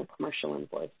that on the commercial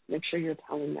invoice. Make sure you're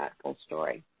telling that full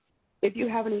story. If you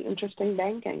have any interesting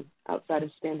banking outside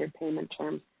of standard payment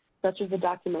terms, such as a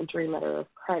documentary letter of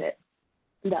credit,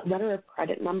 that letter of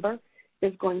credit number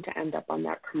is going to end up on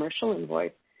that commercial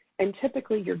invoice, and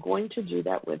typically you're going to do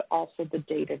that with also the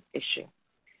date of issue.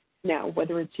 Now,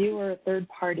 whether it's you or a third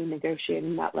party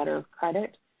negotiating that letter of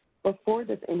credit, before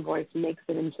this invoice makes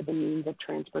it into the means of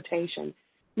transportation,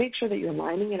 make sure that you're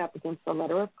lining it up against the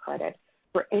letter of credit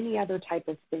for any other type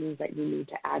of things that you need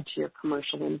to add to your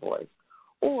commercial invoice.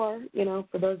 Or,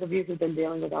 for those of you who've been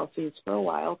dealing with LCs for a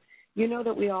while, you know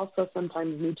that we also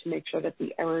sometimes need to make sure that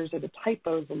the errors or the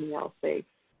typos in the LC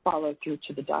follow through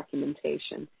to the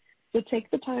documentation. So take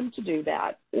the time to do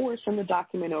that, or send the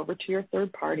document over to your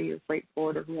third party, your freight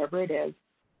forwarder, whoever it is,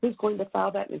 who's going to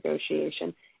file that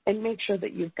negotiation, and make sure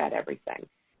that you've got everything.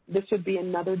 This would be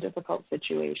another difficult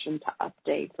situation to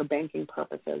update for banking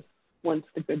purposes once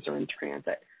the goods are in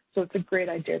transit. So it's a great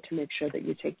idea to make sure that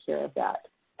you take care of that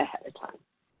ahead of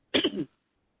time.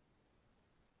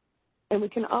 And we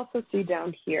can also see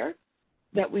down here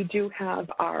that we do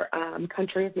have our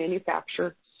country of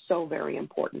manufacture, so very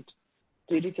important.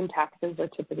 Duties and taxes are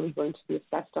typically going to be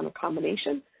assessed on a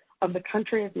combination of the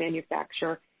country of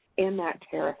manufacture and that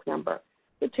tariff number.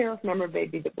 The tariff number may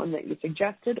be the one that you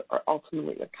suggested or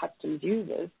ultimately what Customs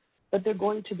uses, but they're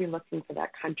going to be looking for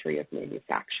that country of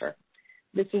manufacture.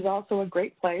 This is also a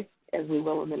great place, as we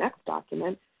will in the next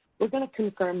document, we're going to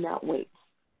confirm that weight.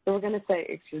 So we're going to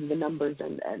say, the numbers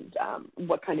and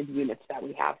what kind of units that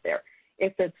we have there.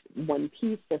 If it's one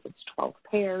piece, if it's 12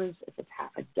 pairs, if it's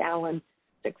half a gallon,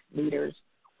 6 liters,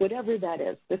 whatever that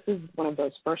is, this is one of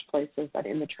those first places that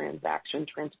in the transaction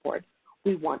transport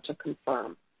we want to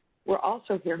confirm. We're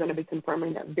also here going to be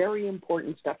confirming that very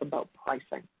important stuff about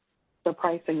pricing. So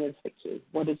pricing is the key.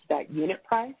 What is that unit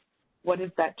price? What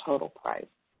is that total price?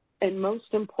 And most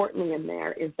importantly in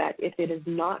there is that if it is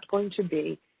not going to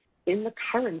be in the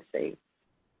currency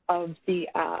of the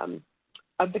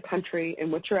country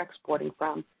in which you're exporting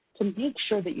from, to make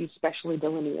sure that you specially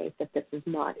delineate that this is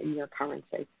not in your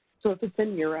currency. So if it's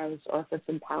in euros or if it's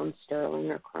in pounds sterling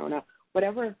or krona,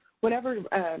 whatever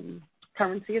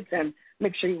currency it's in,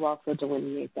 make sure you also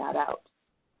delineate that out.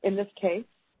 In this case,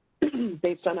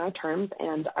 based on our terms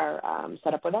and our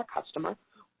setup with our customer,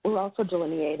 we're also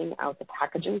delineating out the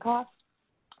packaging costs,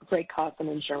 freight costs, and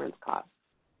insurance costs.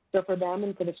 So for them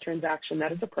and for this transaction,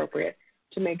 that is appropriate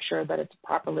to make sure that it's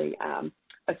properly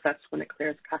assessed when it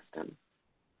clears customs.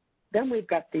 Then we've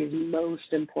got these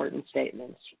most important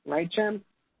statements, right, Jim?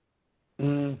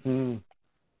 Mm-hmm.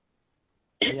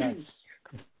 Yes.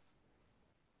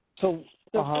 So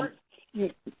go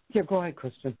ahead,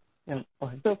 Kristen. Yeah, go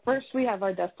ahead. So first we have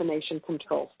our destination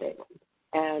control statement.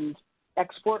 And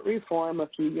export reform, a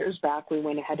few years back, we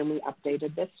went ahead and we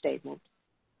updated this statement.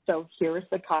 So here is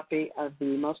the copy of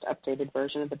the most updated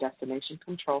version of the destination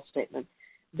control statement.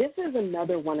 This is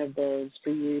another one of those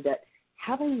for you that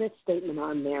having this statement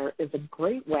on there is a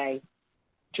great way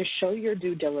to show your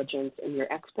due diligence and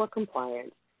your export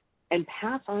compliance and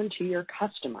pass on to your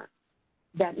customer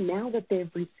that now that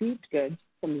they've received goods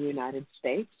from the United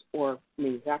States or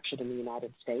manufactured in the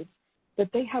United States, that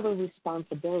they have a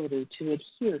responsibility to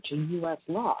adhere to U.S.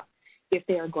 law if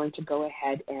they are going to go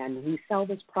ahead and resell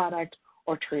this product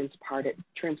or transport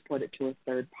it to a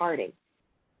third party.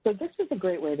 So this is a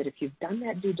great way that if you've done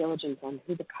that due diligence on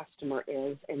who the customer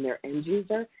is and their end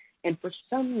user, and for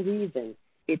some reason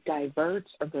it diverts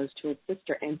or goes to a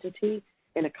sister entity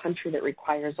in a country that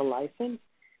requires a license,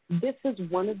 this is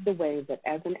one of the ways that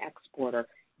as an exporter,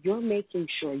 you're making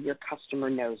sure your customer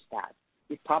knows that.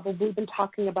 You've probably been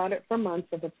talking about it for months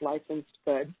if it's licensed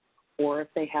goods or if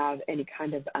they have any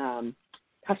kind of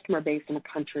customer base in a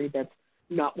country that's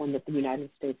not one that the United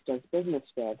States does business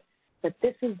with. But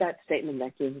this is that statement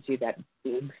that gives you that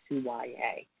big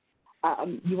CYA.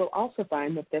 You will also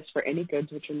find that this, for any goods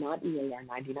which are not EAR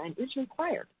 99, is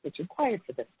required. It's required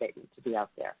for this statement to be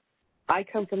out there. I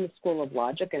come from the school of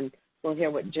logic, and we'll hear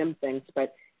what Jim thinks,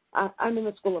 but I'm in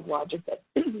the school of logic that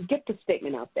get the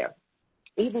statement out there.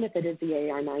 Even if it is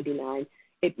EAR 99,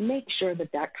 it makes sure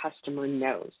that that customer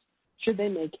knows. Should they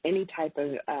make any type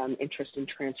of interest in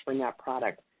transferring that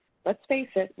product? Let's face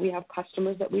it, we have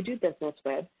customers that we do business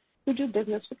with who do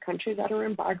business with countries that are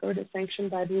embargoed or sanctioned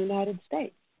by the United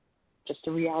States. Just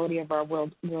a reality of our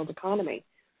world economy.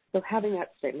 So having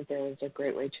that statement there is a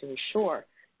great way to ensure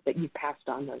that you've passed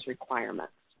on those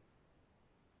requirements.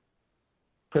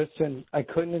 Kristen, I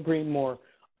couldn't agree more.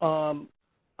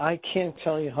 I can't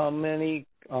tell you how many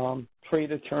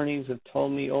trade attorneys have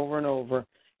told me over and over,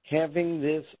 having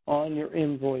this on your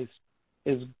invoice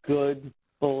is good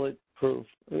bulletproof.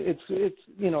 It's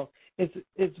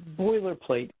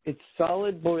boilerplate. It's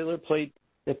solid boilerplate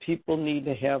that people need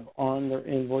to have on their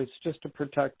invoice just to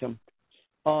protect them.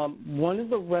 One of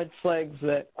the red flags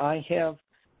that I have,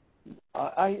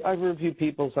 I review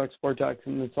people's export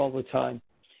documents all the time,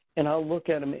 and I'll look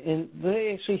at them, and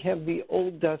they actually have the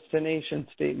old destination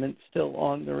statement still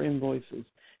on their invoices.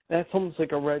 That's almost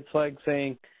like a red flag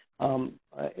saying,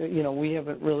 we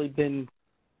haven't really been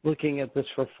looking at this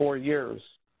for 4 years.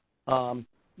 Did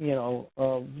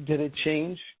it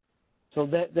change? So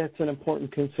that's an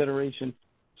important consideration.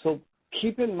 So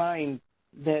keep in mind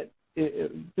that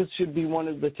this should be one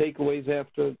of the takeaways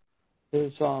after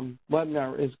this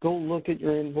webinar is go look at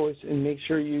your invoice and make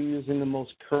sure you're using the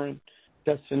most current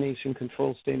destination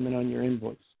control statement on your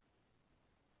invoice.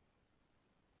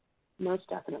 Most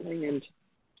definitely. And,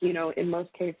 in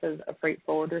most cases, a freight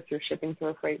forwarder, if you're shipping through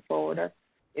a freight forwarder,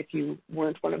 if you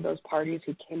weren't one of those parties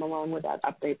who came along with that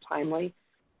update timely,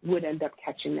 would end up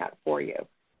catching that for you.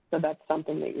 So that's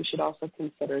something that you should also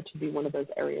consider to be one of those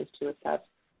areas to assess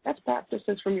best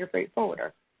practices from your freight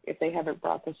forwarder. If they haven't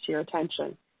brought this to your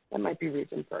attention, that might be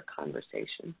reason for a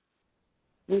conversation.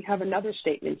 We have another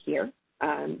statement here.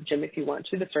 Jim, if you want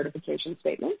to, the certification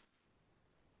statement.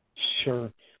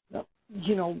 Sure.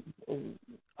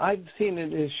 I've seen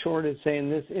it as short as saying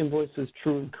this invoice is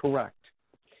true and correct.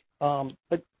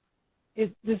 But this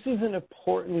is an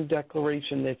important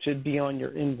declaration that should be on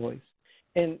your invoice.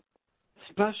 And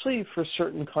especially for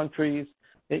certain countries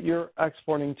that you're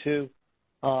exporting to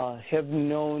have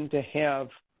known to have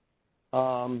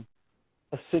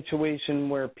a situation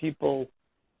where people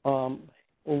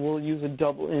will use a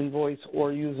double invoice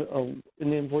or use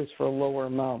an invoice for a lower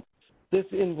amount. This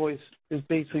invoice is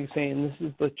basically saying this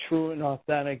is the true and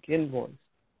authentic invoice.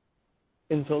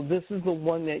 And so this is the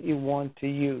one that you want to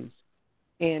use.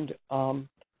 And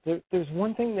there's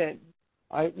one thing that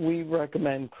we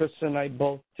recommend, Kristen and I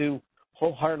both do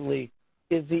wholeheartely,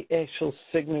 is the actual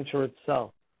signature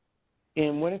itself.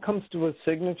 And when it comes to a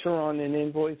signature on an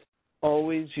invoice,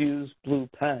 always use blue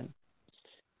pen.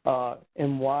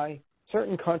 And why?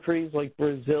 Certain countries like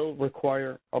Brazil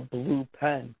require a blue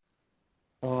pen.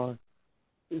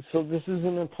 So this is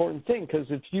an important thing, because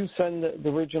if you send the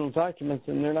original documents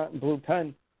and they're not in blue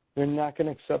pen, they're not going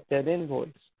to accept that invoice.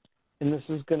 And this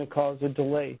is going to cause a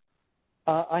delay.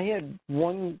 I had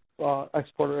one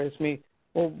exporter ask me,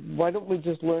 well, why don't we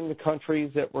just learn the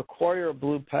countries that require a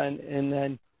blue pen and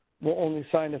then we'll only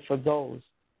sign it for those?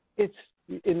 It's,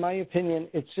 in my opinion,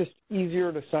 it's just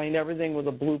easier to sign everything with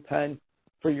a blue pen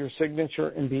for your signature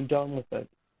and be done with it.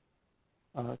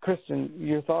 Kristen,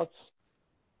 your thoughts?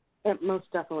 Most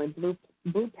definitely.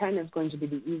 Blue pen is going to be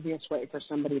the easiest way for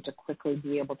somebody to quickly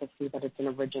be able to see that it's an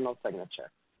original signature.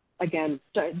 Again,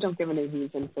 don't give any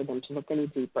reason for them to look any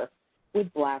deeper.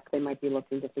 With black, they might be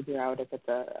looking to figure out if it's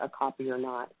a copy or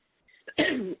not.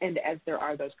 And as there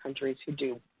are those countries who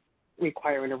do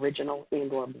require an original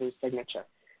and or blue signature.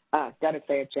 Got to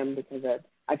say it, Jim, because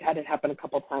I've had it happen a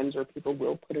couple times where people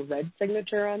will put a red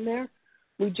signature on there.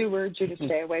 We do urge you to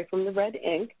stay away from the red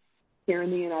ink. Here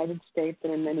in the United States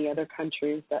and in many other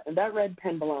countries, that red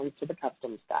pen belongs to the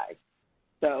customs guys.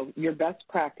 So your best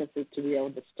practice is to be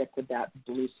able to stick with that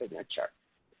blue signature.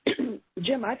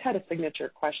 Jim, I've had a signature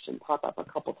question pop up a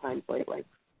couple times lately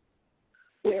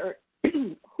where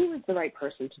who is the right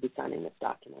person to be signing this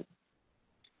document?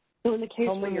 So in the case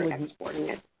where you're exporting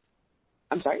it,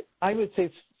 I'm sorry? I would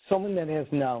say someone that has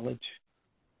knowledge.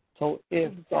 So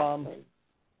if,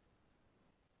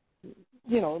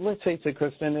 let's face it,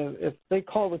 Kristen, if they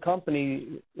call the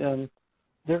company,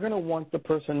 they're going to want the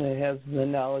person that has the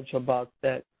knowledge about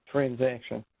that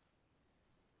transaction.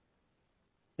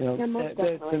 That's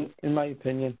in my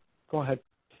opinion. Go ahead.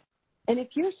 And if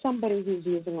you're somebody who's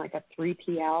using like a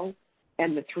 3PL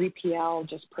and the 3PL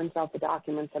just prints out the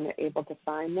documents and they're able to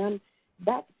sign them,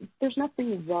 there's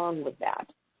nothing wrong with that.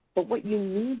 But what you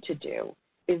need to do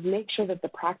is make sure that the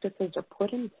practices are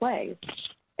put in place,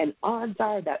 and odds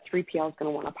are that 3PL is going to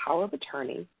want a power of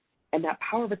attorney, and that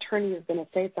power of attorney is going to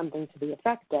say something to the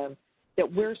effect of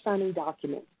that we're signing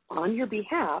documents on your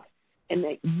behalf and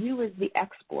that you as the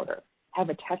exporter have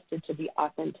attested to the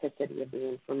authenticity of the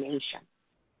information.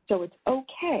 So it's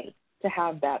okay to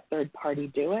have that third party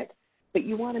do it, but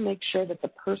you want to make sure that the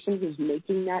person who's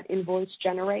making that invoice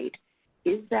generate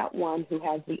is that one who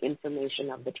has the information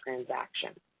of the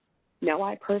transaction. Now,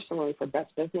 I personally, for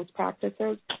best business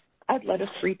practices, I'd let a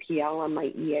 3PL on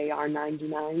my EAR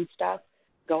 99 stuff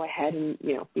go ahead and,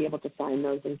 be able to sign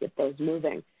those and get those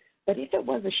moving. But if it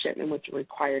was a shipment which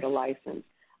required a license,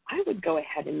 I would go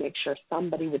ahead and make sure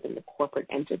somebody within the corporate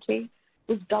entity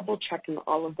was double-checking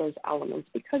all of those elements,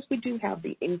 because we do have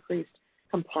the increased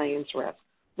compliance risk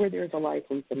where there's a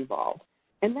license involved.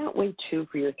 And that way, too,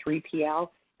 for your 3PL,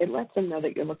 it lets them know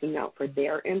that you're looking out for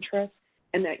their interests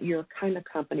and that you're kind of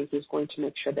company who's going to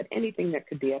make sure that anything that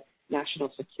could be a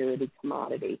national security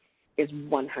commodity is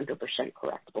 100%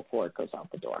 correct before it goes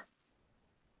out the door.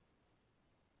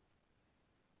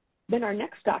 Then our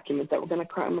next document that we're going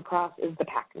to come across is the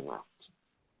packing list.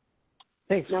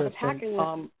 Thanks, now, Kristen. The packing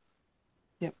list.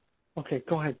 Yep. Okay,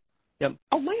 go ahead. Yep.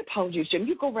 Oh, my apologies, Jim.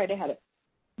 You go right ahead.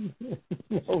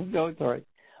 No, it's all right.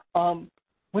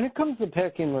 When it comes to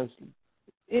packing list,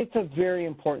 it's a very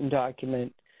important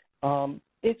document.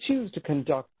 It's used to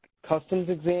conduct customs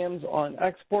exams on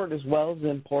export as well as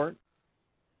import,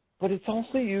 but it's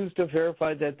also used to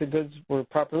verify that the goods were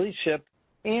properly shipped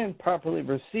and properly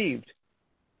received.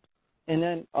 And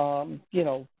then,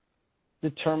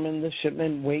 determine the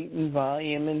shipment weight and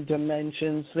volume and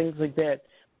dimensions, things like that.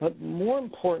 But more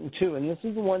important, too, and this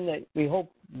is the one that we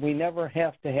hope we never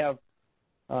have to have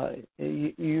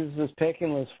use this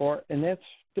packing list for, and that's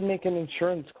to make an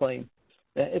insurance claim.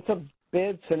 It's a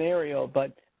bad scenario,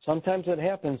 but sometimes it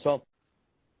happens. So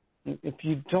if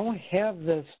you don't have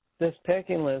this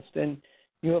packing list and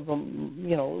you have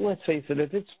let's face it,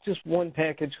 if it's just one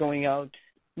package going out,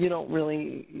 you don't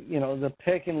really, the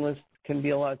packing list can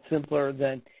be a lot simpler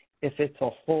than if it's a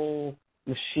whole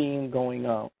machine going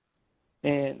out.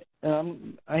 And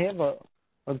I have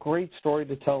a great story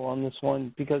to tell on this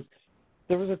one, because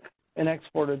there was an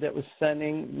exporter that was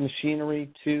sending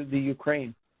machinery to the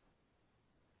Ukraine,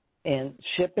 and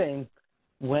shipping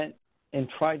went and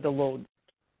tried to load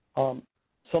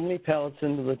so many pallets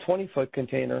into the 20-foot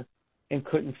container and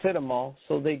couldn't fit them all,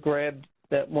 so they grabbed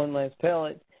that one last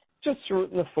pallet, just threw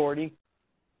it in the 40,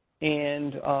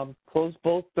 and closed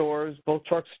both doors. Both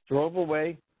trucks drove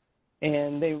away,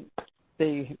 and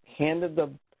they handed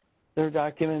their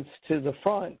documents to the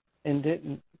front and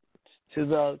didn't, to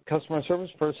the customer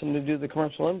service person to do the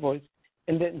commercial invoice,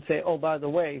 and didn't say, oh, by the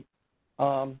way,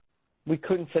 we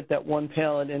couldn't fit that one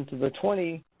pallet into the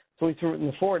 20, so we threw it in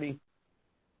the 40.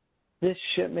 This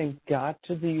shipment got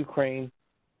to the Ukraine,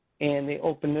 and they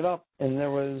opened it up, and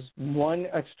there was one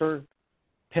extra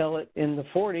pallet in the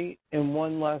 40 and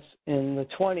one less in the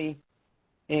 20,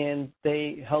 and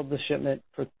they held the shipment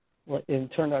for,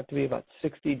 it turned out to be about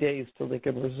 60 days till they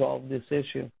could resolve this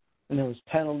issue. And there was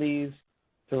penalties,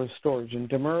 there was storage and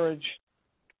demurrage.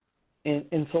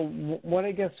 And so what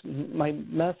I guess my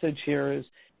message here is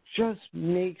just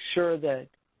make sure that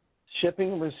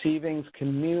shipping and receiving is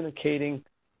communicating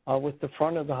with the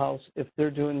front of the house if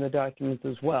they're doing the documents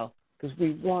as well, because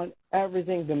we want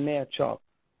everything to match up.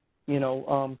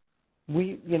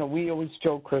 We always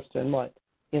joke, Kristen,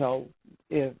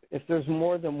 if there's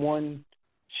more than one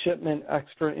shipment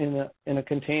extra in a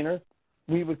container,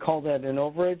 we would call that an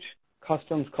overage.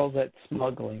 Customs calls that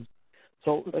smuggling.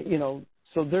 So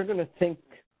so they're going to think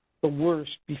the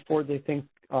worst before they think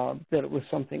that it was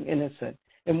something innocent.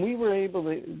 And we were able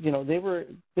to,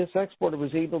 this exporter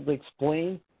was able to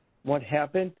explain what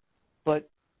happened, but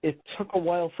it took a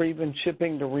while for even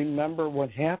shipping to remember what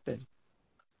happened.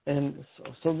 And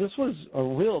so this was a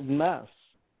real mess.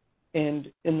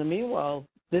 And in the meanwhile,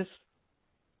 this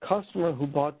customer who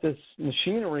bought this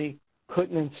machinery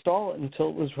couldn't install it until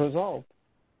it was resolved.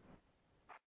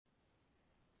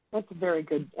 That's a very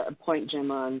good point,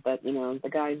 Jim, on that, the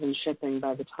guys in shipping,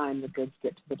 by the time the goods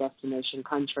get to the destination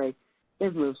country,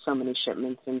 they've moved so many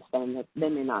shipments since then that they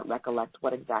may not recollect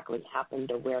what exactly happened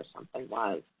or where something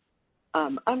was.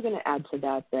 I'm going to add to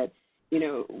that,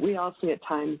 we all see at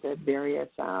times that various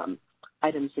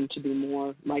items seem to be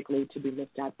more likely to be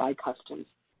looked at by customs.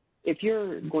 If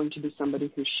you're going to be somebody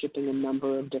who's shipping a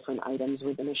number of different items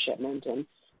within a shipment, and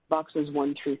boxes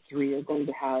 1 through 3 are going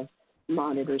to have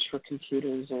monitors for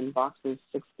computers, and boxes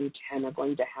 6 through 10 are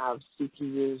going to have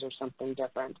CPUs or something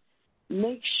different,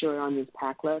 make sure on these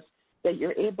pack lists that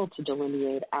you're able to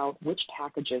delineate out which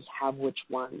packages have which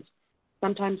ones.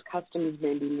 Sometimes customs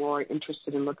may be more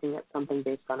interested in looking at something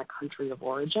based on a country of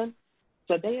origin.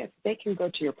 So they can go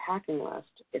to your packing list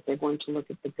if they're going to look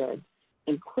at the goods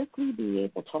and quickly be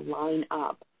able to line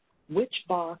up which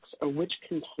box or which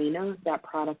container that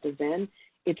product is in.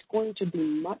 It's going to be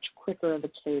much quicker of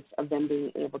a case of them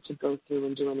being able to go through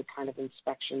and do any kind of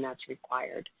inspection that's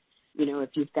required. If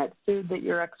you've got food that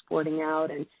you're exporting out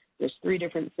and there's 3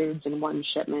 different foods in one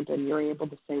shipment and you're able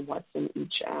to say what's in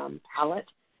each pallet,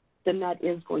 then that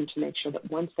is going to make sure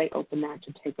that once they open that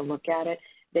to take a look at it,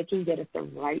 they can get at the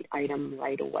right item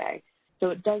right away. So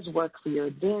it does work for your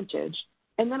advantage.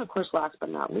 And then, of course, last but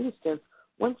not least, is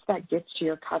once that gets to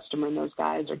your customer and those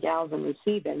guys or gals in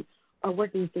receiving are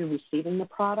working through receiving the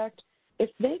product, if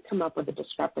they come up with a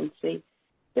discrepancy,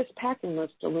 this packing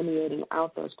list delineating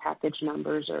out those package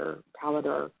numbers or pallet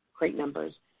or crate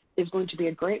numbers is going to be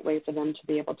a great way for them to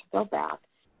be able to go back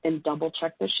and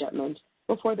double-check the shipment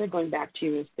before they're going back to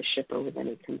you as the shipper with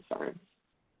any concerns.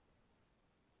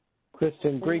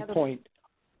 Kristen, great point.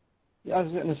 I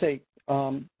was going to say,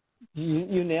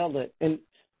 you nailed it. And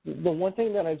the one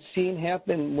thing that I've seen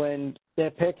happen when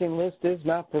that packing list is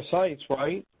not precise,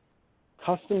 right?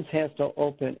 Customs has to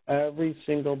open every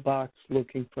single box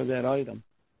looking for that item.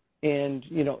 And,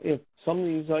 if some of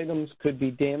these items could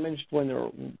be damaged when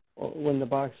the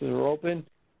boxes are open,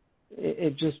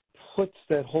 it just puts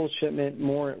that whole shipment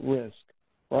more at risk,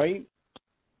 right?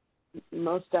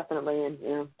 Most definitely.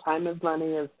 And, time is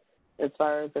money as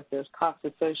far as if there's costs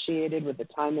associated with the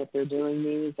time that they're doing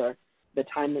these or the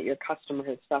time that your customer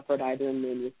has suffered either in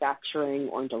manufacturing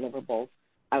or in deliverables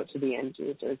out to the end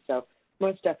users. So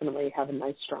most definitely have a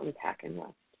nice, strong packing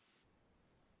list.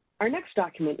 Our next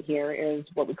document here is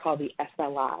what we call the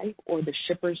SLI, or the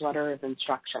Shipper's Letter of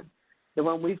Instruction. The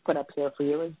one we've put up here for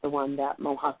you is the one that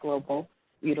Mohawk Global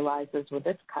utilizes with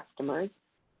its customers.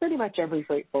 Pretty much every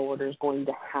freight forwarder is going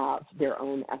to have their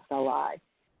own SLI.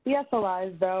 The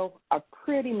SLIs, though, are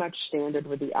pretty much standard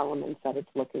with the elements that it's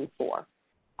looking for.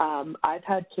 I've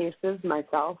had cases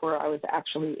myself where I was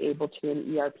actually able to,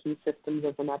 in ERP systems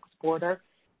as an exporter,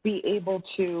 be able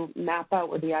to map out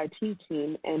with the IT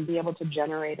team and be able to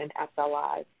generate an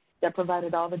SLI that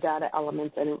provided all the data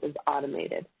elements, and it was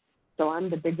automated. So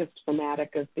I'm the biggest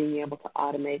fanatic of being able to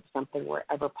automate something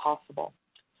wherever possible.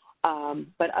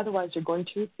 But otherwise, you're going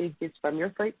to receive these from your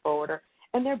freight forwarder,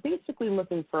 and they're basically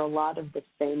looking for a lot of the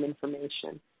same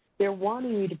information. They're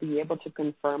wanting you to be able to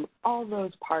confirm all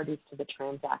those parties to the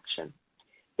transaction.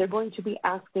 They're going to be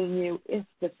asking you if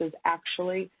this is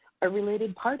actually a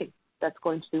related party. That's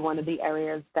going to be one of the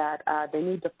areas that they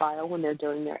need to file when they're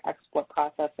doing their export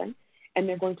processing, and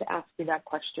they're going to ask you that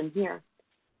question here.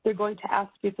 They're going to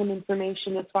ask you some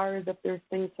information as far as if there's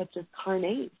things such as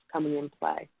carnets coming in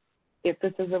play, if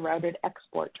this is a routed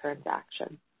export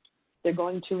transaction. They're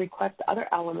going to request other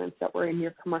elements that were in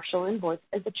your commercial invoice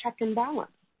as a check and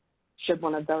balance. Should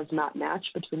one of those not match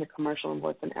between the commercial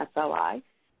invoice and SLI,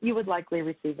 you would likely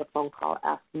receive a phone call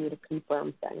asking you to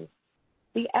confirm things.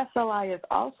 The SLI is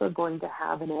also going to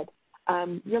have in it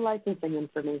your licensing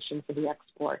information for the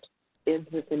export. Is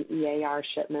this an EAR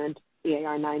shipment,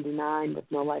 EAR 99 with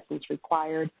no license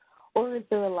required, or is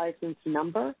there a license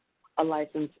number, a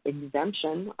license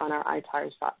exemption on our ITAR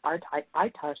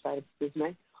side,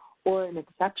 or an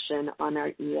exception on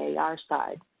our EAR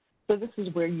side? So this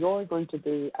is where you're going to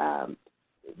be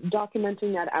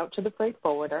documenting that out to the freight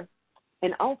forwarder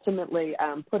and ultimately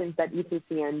putting that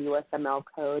ECCN USML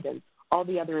code and all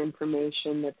the other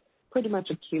information that's pretty much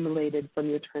accumulated from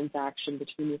your transaction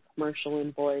between your commercial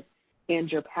invoice and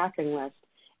your packing list.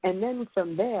 And then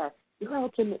from there, you're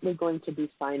ultimately going to be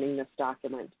signing this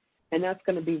document. And that's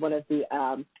going to be one of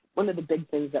the big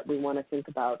things that we want to think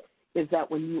about is that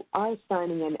when you are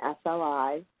signing an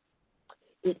SLI,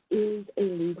 it is a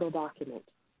legal document.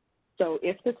 So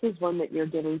if this is one that you're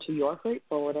giving to your freight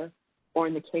forwarder, or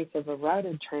in the case of a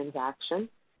routed transaction,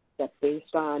 that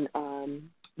based on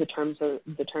the terms of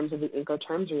the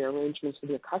Incoterms or your arrangements with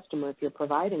your customer, if you're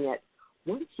providing it,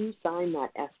 once you sign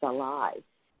that SLI,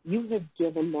 you have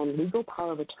given them legal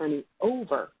power of attorney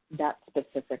over that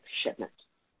specific shipment.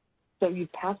 So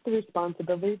you've passed the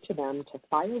responsibility to them to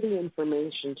file the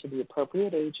information to the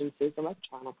appropriate agencies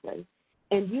electronically,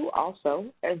 and you also,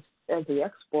 as the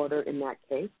exporter in that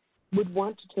case, would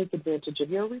want to take advantage of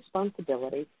your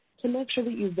responsibility to make sure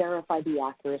that you verify the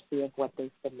accuracy of what they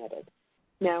submitted.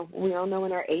 Now, we all know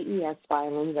in our AES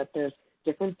filing that there's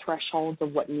different thresholds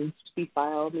of what needs to be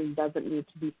filed and doesn't need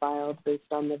to be filed based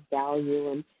on the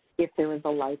value and if there is a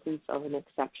license or an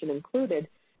exception included.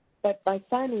 But by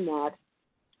signing that,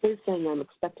 they're saying I'm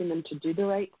expecting them to do the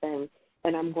right thing,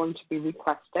 and I'm going to be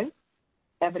requesting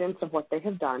evidence of what they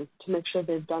have done to make sure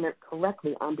they've done it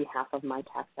correctly on behalf of my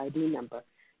tax ID number.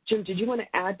 Jim, did you want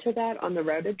to add to that on the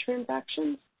routed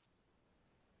transactions?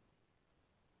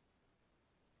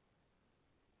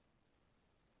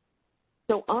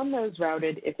 So on those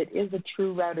routed, if it is a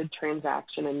true routed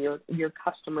transaction and your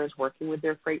customer is working with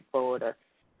their freight forwarder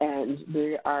and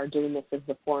they are doing this as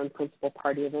the foreign principal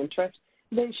party of interest,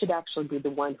 they should actually be the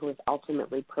one who is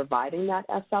ultimately providing that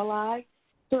SLI.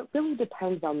 So it really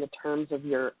depends on the terms of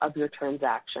your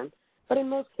transaction. But in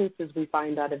most cases, we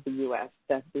find out of the U.S.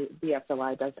 that the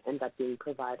SLI does end up being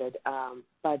provided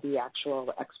by the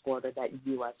actual exporter, that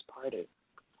U.S. party.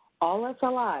 All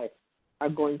SLIs are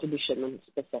going to be shipment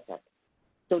specific.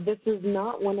 So this is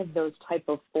not one of those type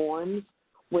of forms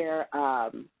where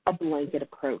a blanket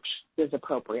approach is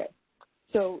appropriate.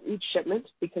 So each shipment,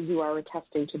 because you are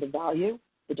attesting to the value,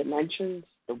 the dimensions,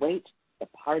 the weight, the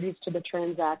parties to the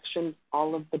transaction,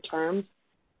 all of the terms,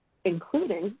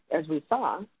 including, as we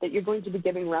saw, that you're going to be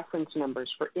giving reference numbers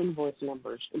for invoice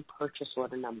numbers and purchase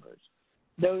order numbers.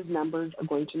 Those numbers are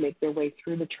going to make their way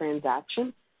through the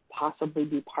transaction, possibly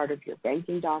be part of your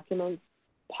banking documents,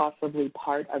 possibly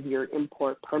part of your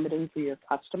import permitting for your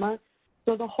customer.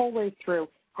 So the whole way through,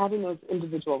 having those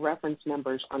individual reference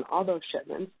numbers on all those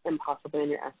shipments, and possibly in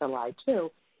your SLI too,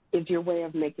 is your way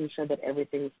of making sure that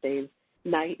everything stays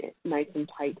nice and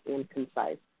tight and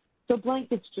concise. So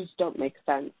blankets just don't make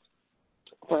sense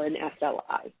for an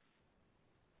SLI.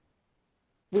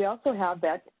 We also have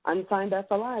that unsigned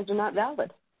SLIs are not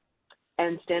valid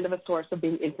and stand of a source of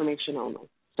being information only.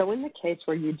 So in the case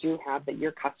where you do have that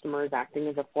your customer is acting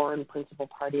as a foreign principal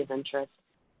party of interest,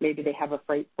 maybe they have a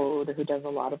freight forwarder who does a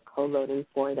lot of co-loading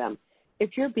for them.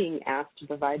 If you're being asked to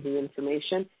provide the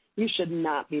information, you should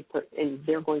not be, and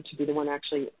they're going to be the one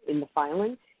actually in the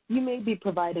filing, you may be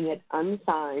providing it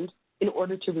unsigned in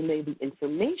order to relay the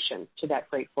information to that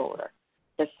freight forwarder.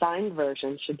 The signed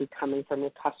version should be coming from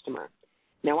your customer.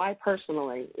 Now, I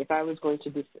personally, if I was going to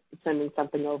be sending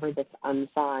something over that's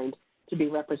unsigned to be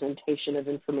representation of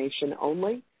information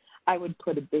only, I would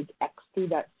put a big X through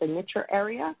that signature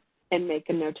area and make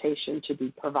a notation to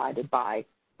be provided by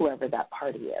whoever that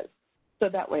party is. So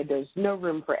that way there's no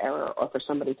room for error or for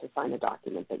somebody to sign a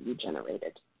document that you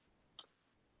generated.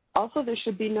 Also, there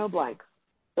should be no blanks.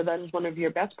 So that is one of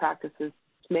your best practices,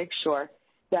 to make sure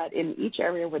that in each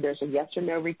area where there's a yes or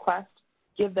no request,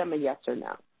 give them a yes or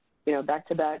no. Back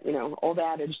to that, old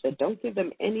adage that don't give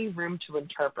them any room to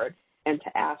interpret and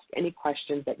to ask any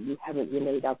questions that you haven't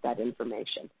relayed out that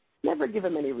information. Never give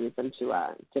them any reason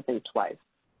to think twice.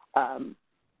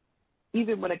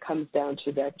 Even when it comes down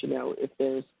to that, if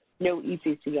there's no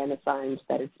ECCN assigned,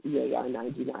 that it's EAR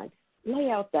 99, lay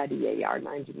out that EAR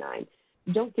 99.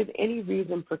 Don't give any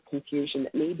reason for confusion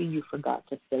that maybe you forgot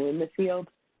to fill in the field.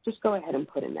 Just go ahead and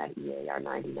put in that EAR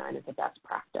 99 as a best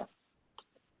practice.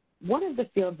 One of the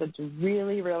fields that's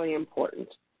really, really important,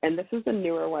 and this is a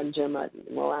newer one, Jim,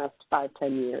 in the last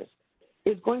 5-10 years,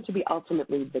 is going to be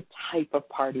ultimately the type of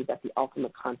party that the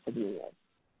ultimate consignee is.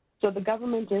 So the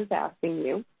government is asking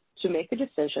you to make a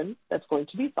decision that's going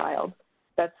to be filed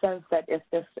that says that if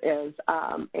this is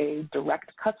a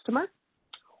direct customer,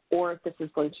 or if this is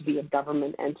going to be a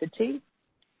government entity,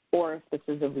 or if this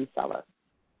is a reseller.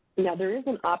 Now, there is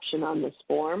an option on this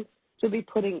form to be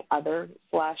putting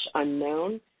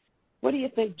other/unknown. What do you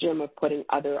think, Jim, of putting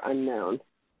other unknown?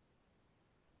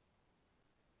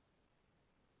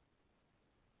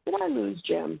 Did I lose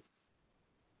Jim?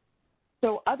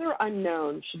 So other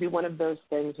unknown should be one of those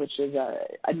things which is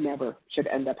a never should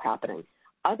end up happening.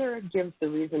 Other gives the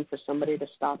reason for somebody to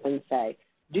stop and say,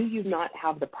 do you not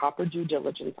have the proper due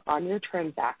diligence on your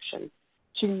transaction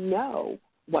to know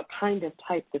what kind of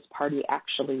type this party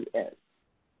actually is?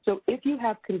 So if you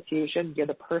have confusion, you're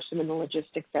the person in the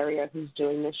logistics area who's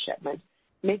doing this shipment,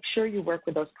 make sure you work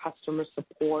with those customer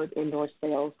support and/or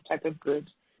sales type of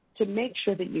groups to make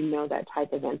sure that you know that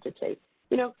type of entity.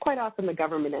 Quite often the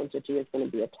government entity is going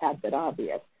to be a tad bit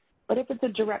obvious, but if it's a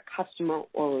direct customer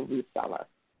or a reseller,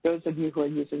 those of you who are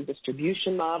using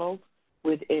distribution models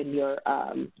within your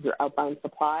outbound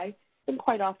supply, then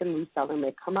quite often reseller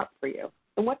may come up for you.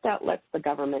 And what that lets the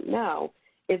government know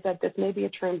is that this may be a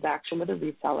transaction with a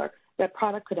reseller. That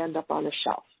product could end up on a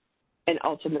shelf and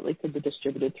ultimately could be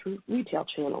distributed through retail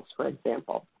channels, for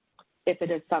example. If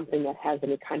it is something that has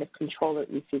any kind of control or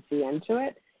ECCN to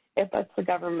it, it lets the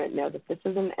government know that this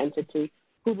is an entity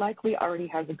who likely already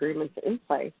has agreements in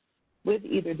place with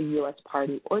either the U.S.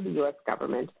 party or the U.S.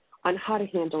 government on how to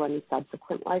handle any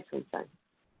subsequent licensing.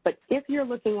 But if you're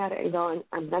looking at it and going,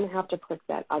 I'm going to have to click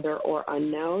that other or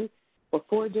unknown,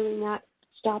 before doing that,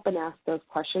 stop and ask those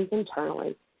questions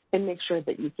internally and make sure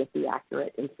that you get the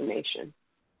accurate information.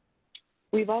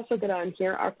 We've also got on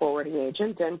here our forwarding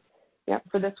agent, and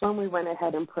for this one we went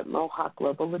ahead and put Mohawk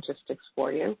Global Logistics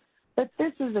for you. But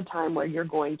this is a time where you're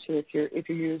going to, if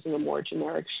you're using a more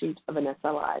generic sheet of an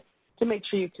SLI, to make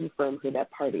sure you confirm who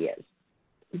that party is.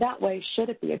 That way, should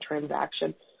it be a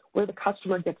transaction where the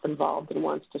customer gets involved and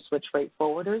wants to switch freight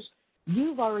forwarders,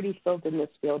 you've already filled in this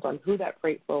field on who that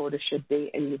freight forwarder should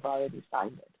be, and you've already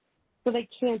signed it. So they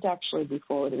can't actually be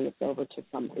forwarding this over to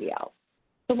somebody else.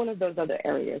 So one of those other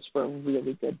areas for a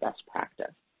really good best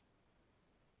practice.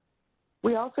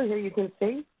 We also, here you can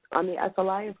see, on the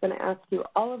SLI is going to ask you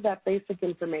all of that basic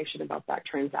information about that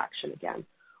transaction again.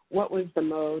 What was the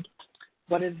mode?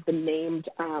 What is the named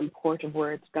port of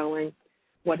where it's going?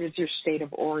 What is your state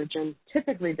of origin?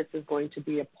 Typically, this is going to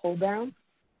be a pull down,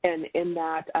 and in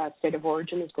that state of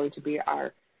origin is going to be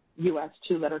our U.S.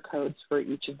 2-letter codes for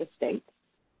each of the states.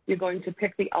 You're going to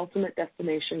pick the ultimate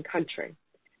destination country.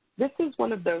 This is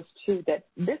one of those two that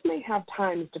this may have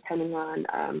times depending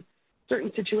on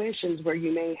certain situations where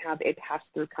you may have a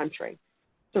pass-through country.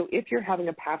 So if you're having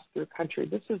a pass-through country,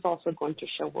 this is also going to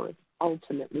show where it's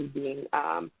ultimately being,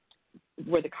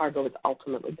 where the cargo is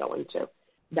ultimately going to.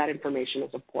 That information is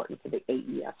important for the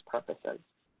AES purposes.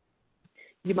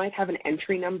 You might have an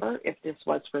entry number if this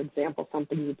was, for example,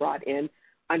 something you brought in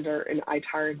under an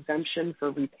ITAR exemption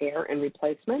for repair and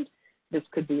replacement. This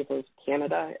could be if it was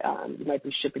Canada, you might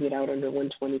be shipping it out under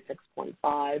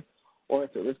 126.5, or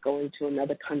if it was going to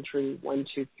another country,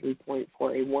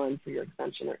 123.4A1 for your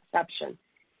exemption or exception.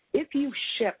 If you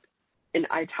ship an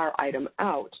ITAR item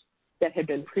out that had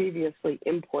been previously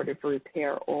imported for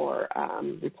repair or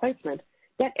replacement,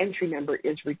 that entry number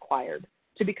is required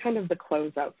to be kind of the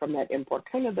closeout from that import,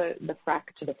 kind of the frac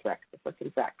to the frick, the frick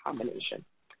and frac combination.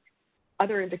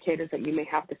 Other indicators that you may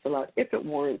have to fill out if it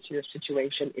warrants your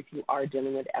situation, if you are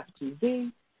dealing with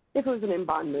FTZ, if it was an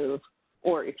inbound move,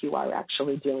 or if you are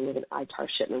actually dealing with an ITAR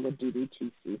shipment with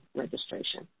DDTC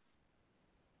registration.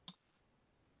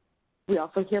 We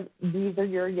also have, these are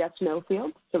your yes-no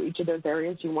fields. So each of those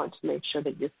areas you want to make sure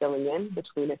that you're filling in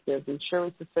between if there's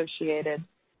insurance associated,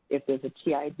 if there's a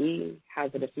TIV,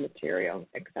 hazardous material,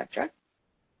 etc.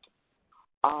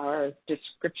 Our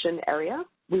description area,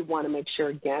 we want to make sure,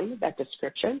 again, that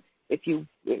description, if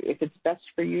it's best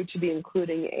for you to be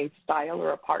including a style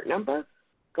or a part number,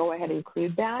 go ahead and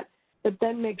include that. But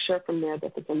then make sure from there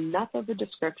that there's enough of a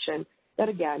description that,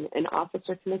 again, an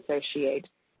officer can associate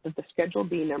that the Schedule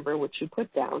B number, which you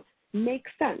put down,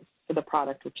 makes sense for the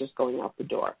product which is going out the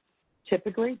door.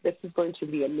 Typically, this is going to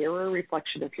be a mirror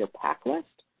reflection of your pack list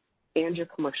and your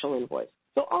commercial invoice.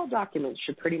 So all documents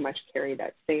should pretty much carry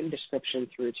that same description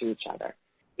through to each other.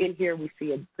 In here, we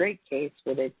see a great case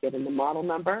where they've given the model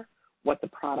number, what the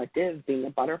product is, being a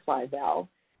butterfly valve,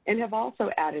 and have also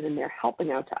added in there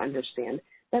helping out to understand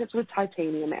that it's with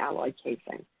titanium alloy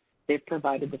casing. They've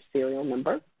provided the serial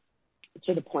number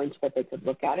to the point that they could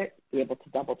look at it, be able to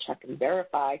double check and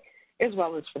verify, as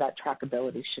well as for that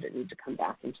trackability should it need to come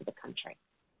back into the country.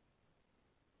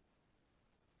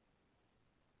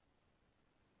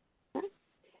 Okay.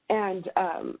 And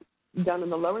down in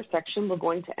the lower section, we're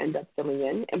going to end up filling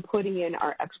in and putting in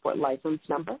our export license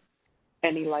number,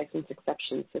 any license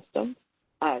exception system,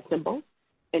 symbol,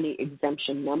 any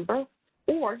exemption number,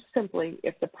 or simply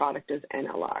if the product is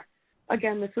NLR.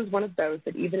 Again, this is one of those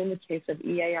that even in the case of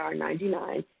EAR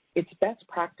 99, it's best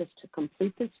practice to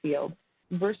complete this field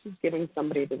versus giving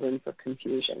somebody the room for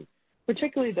confusion.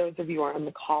 Particularly those of you who are on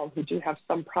the call who do have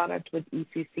some product with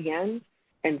ECCNs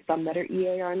and some that are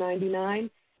EAR 99,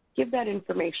 give that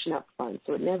information up front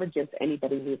so it never gives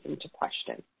anybody reason to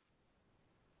question.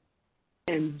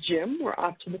 And Jim, we're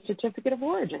off to the certificate of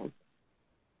origin.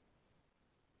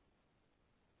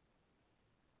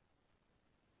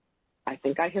 I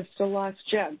think I have still lost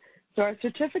Jim. So our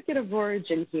certificate of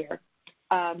origin here,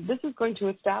 this is going to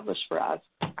establish for us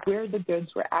where the goods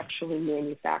were actually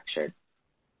manufactured.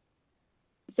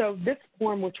 So this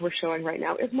form which we're showing right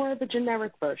now is more of a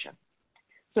generic version.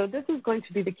 So this is going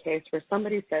to be the case where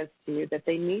somebody says to you that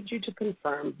they need you to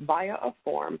confirm via a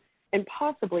form and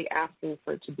possibly asking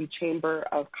for it to be Chamber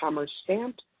of Commerce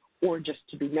stamped or just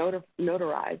to be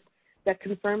notarized that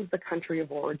confirms the country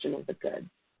of origin of the goods.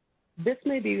 This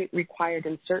may be required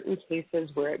in certain cases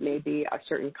where it may be a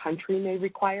certain country may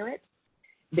require it.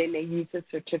 They may use a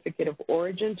certificate of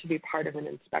origin to be part of an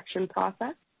inspection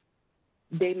process.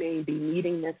 They may be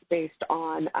needing this based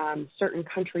on certain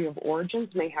country of origins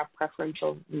may have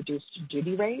preferential reduced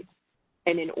duty rates.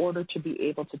 And in order to be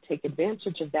able to take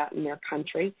advantage of that in their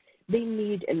country, they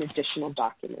need an additional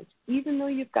document. Even though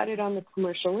you've got it on the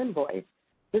commercial invoice,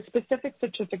 the specific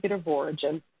certificate of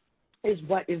origin is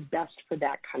what is best for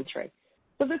that country.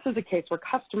 So this is a case where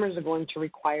customers are going to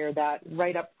require that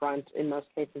right up front in most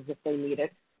cases if they need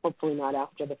it, hopefully not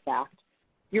after the fact.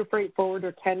 Your freight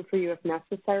forwarder can, for you if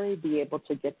necessary, be able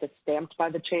to get this stamped by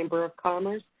the Chamber of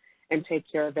Commerce and take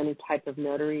care of any type of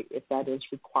notary if that is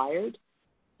required.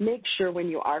 Make sure when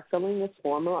you are filling this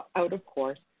form out, of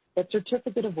course, that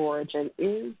certificate of origin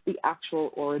is the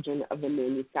actual origin of the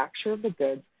manufacturer of the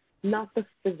goods, not the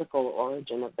physical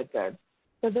origin of the goods.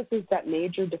 So this is that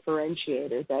major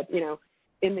differentiator that, you know,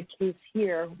 in the case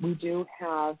here, we do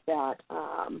have that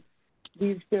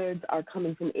these goods are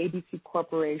coming from ABC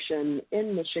Corporation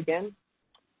in Michigan,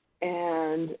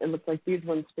 and it looks like these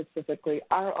ones specifically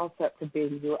are all set for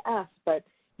being U.S., but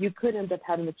you could end up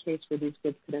having a case where these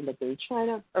goods could end up being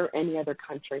China or any other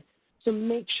country. So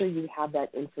make sure you have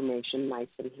that information nice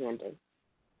and handy.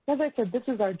 As I said, this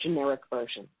is our generic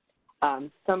version.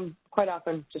 Some quite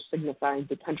often just signifying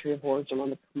the country of origin on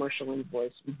the commercial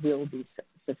invoice will be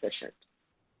sufficient.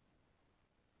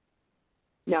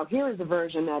 Now, here is a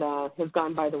version that has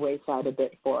gone by the wayside a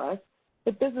bit for us,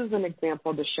 but this is an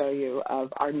example to show you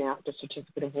of our NAFTA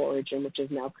certificate of origin, which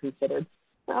is now considered,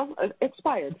 well,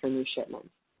 expired for new shipments.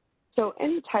 So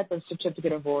any type of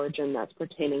certificate of origin that's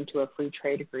pertaining to a free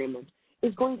trade agreement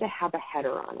is going to have a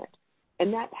header on it,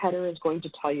 and that header is going to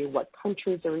tell you what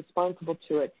countries are responsible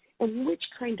to it and which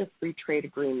kind of free trade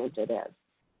agreement it is.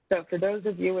 So for those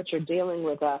of you which are dealing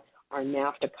with our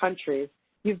NAFTA countries,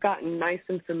 you've gotten nice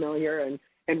and familiar and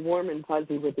warm and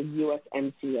fuzzy with the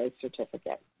USMCA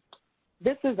certificate.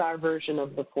 This is our version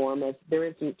of the form, as there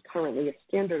isn't currently a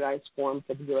standardized form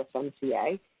for the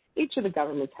USMCA. Each of the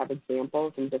governments have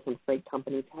examples, and different freight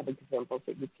companies have examples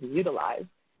that you can utilize.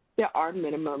 There are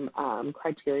minimum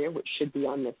criteria which should be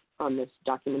on this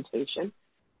documentation,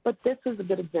 but this is a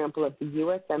good example of the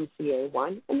USMCA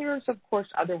one, and there's, of course,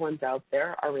 other ones out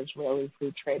there, our Israeli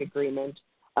Free Trade Agreement,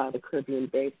 the Caribbean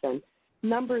Basin,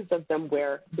 numbers of them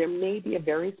where there may be a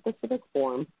very specific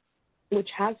form which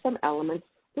has some elements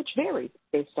which vary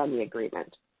based on the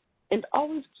agreement. And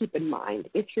always keep in mind,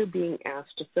 if you're being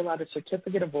asked to fill out a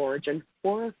certificate of origin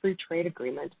for a free trade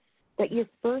agreement, that your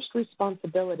first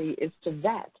responsibility is to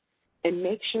vet and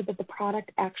make sure that the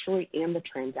product actually and the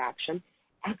transaction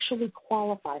actually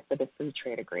qualify for the free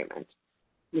trade agreement.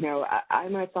 You know, I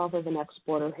myself as an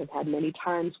exporter have had many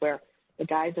times where the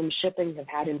guys in shipping have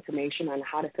had information on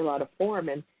how to fill out a form,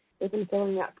 and they've been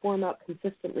filling that form out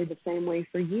consistently the same way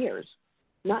for years,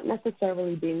 not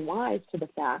necessarily being wise to the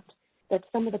fact that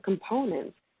some of the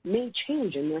components may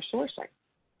change in their sourcing.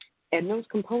 And those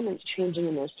components changing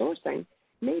in their sourcing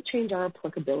may change our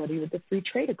applicability with the free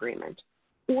trade agreement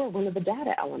or one of the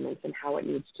data elements and how it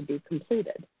needs to be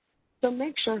completed. So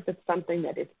make sure if it's something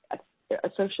that is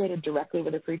associated directly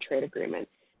with a free trade agreement,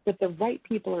 that the right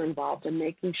people are involved in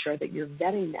making sure that you're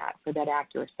vetting that for that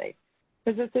accuracy.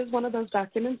 Because this is one of those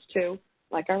documents too,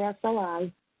 like our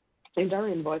SLI and our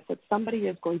invoice, that somebody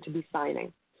is going to be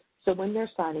signing. So when they're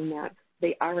signing that,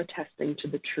 they are attesting to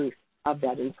the truth of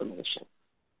that information.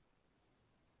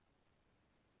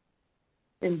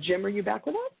 And Jim, are you back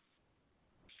with us?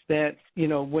 That, you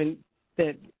know, when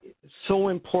that it's so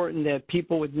important that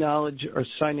people with knowledge are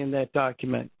signing that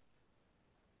document.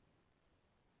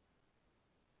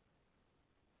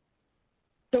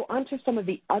 So on to some of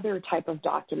the other type of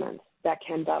documents that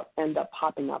can end up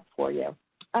popping up for you.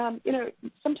 You know,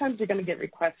 sometimes you're going to get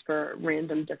requests for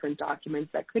random different documents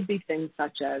that could be things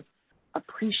such as a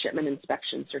pre-shipment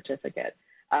inspection certificate.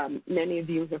 Many of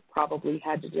you have probably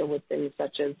had to deal with things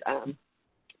such as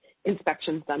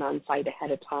inspections done on site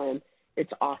ahead of time.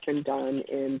 It's often done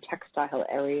in textile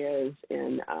areas,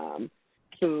 in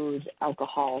food,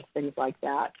 alcohol, things like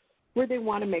that, where they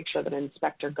want to make sure that an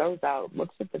inspector goes out,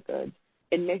 looks at the goods,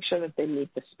 and make sure that they meet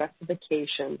the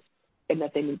specifications and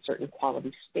that they meet certain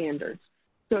quality standards.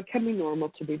 So it can be normal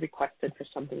to be requested for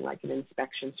something like an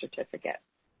inspection certificate.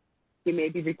 You may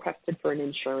be requested for an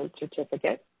insurance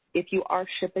certificate. If you are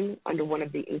shipping under one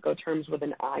of the Incoterms with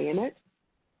an I in it,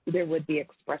 there would be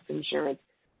express insurance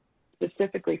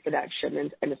specifically for that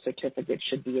shipment, and a certificate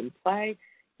should be in play.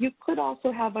 You could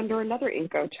also have under another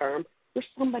Incoterm where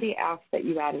somebody asks that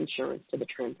you add insurance to the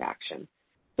transaction.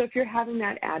 So if you're having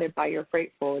that added by your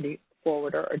freight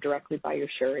forwarder or directly by your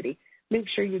surety, make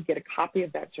sure you get a copy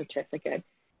of that certificate.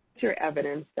 It's your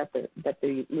evidence that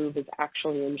the move is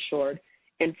actually insured,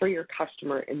 and for your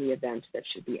customer in the event there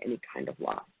should be any kind of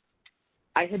loss.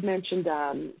 I had mentioned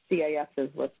CAS's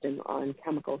listing on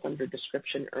chemicals under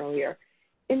description earlier.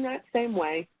 In that same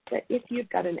way, that if you've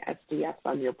got an SDS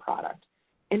on your product,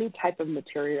 any type of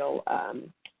material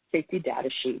safety data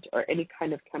sheet or any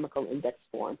kind of chemical index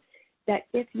form, that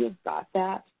if you've got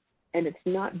that and it's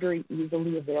not very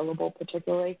easily available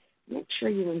particularly, make sure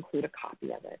you include a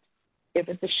copy of it. If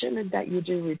it's a shipment that you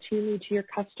do routinely to your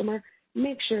customer,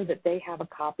 make sure that they have a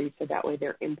copy so that way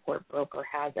their import broker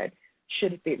has it,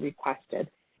 should it be requested.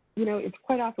 You know, it's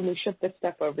quite often we ship this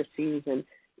stuff overseas and,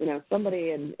 you know,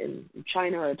 somebody in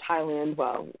China or Thailand,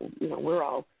 well, you know, we're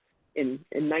all in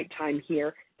nighttime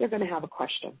here, they're going to have a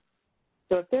question.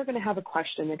 So if they're going to have a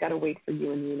question, they've got to wait for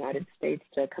you in the United States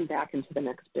to come back into the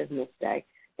next business day.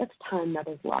 That's time that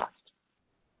is lost.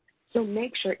 So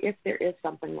make sure if there is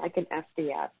something like an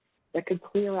SDS that could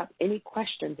clear up any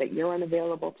questions that you're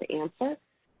unavailable to answer,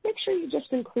 make sure you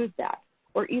just include that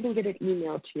or even get it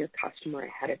emailed to your customer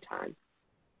ahead of time.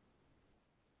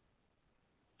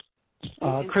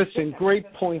 Kristen,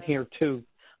 great point here, too.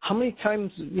 How many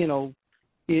times, you know,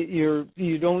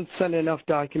 you don't send enough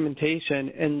documentation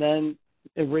and then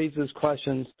it raises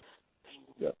questions?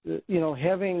 You know,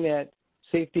 having that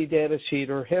safety data sheet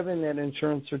or having that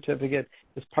insurance certificate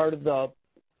as part of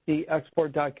the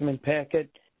export document packet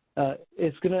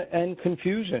is going to end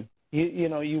confusion. You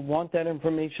know, you want that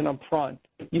information up front.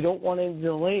 You don't want any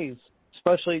delays,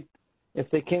 especially if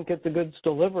they can't get the goods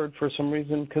delivered for some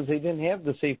reason because they didn't have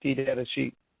the safety data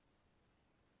sheet.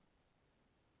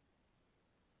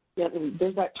 Yeah,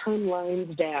 there's that term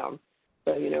lines down.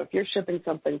 So, you know, if you're shipping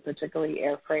something, particularly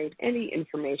air freight, any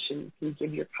information you can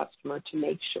give your customer to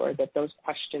make sure that those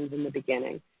questions in the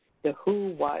beginning, the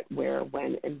who, what, where,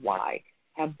 when, and why,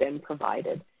 have been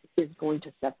provided, is going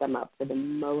to set them up for the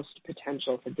most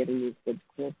potential for getting these goods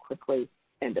cleared quickly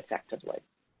and effectively.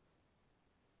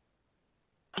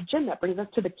 Jim, that brings us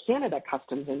to the Canada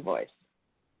Customs invoice.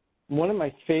 One of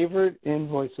my favorite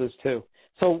invoices, too.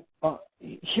 So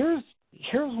here's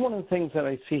one of the things that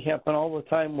I see happen all the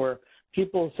time where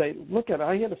people say, look,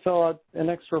 I had to fill out an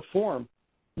extra form.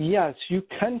 Yes, you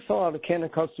can fill out a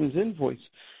Canada Customs invoice.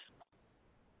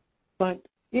 But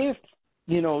if,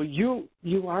 you know, you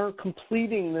are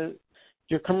completing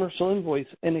your commercial invoice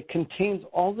and it contains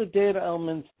all the data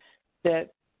elements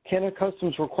that Canada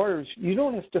Customs requires, you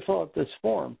don't have to fill out this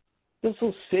form. this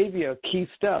will save you a key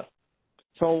step.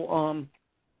 So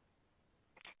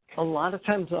a lot of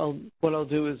times what I'll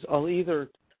do is I'll either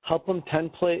help them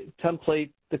template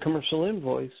the commercial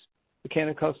invoice, the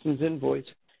Canada Customs invoice,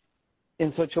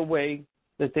 in such a way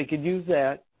that they could use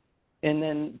that, and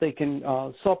then they can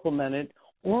supplement it,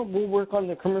 or we'll work on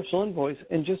the commercial invoice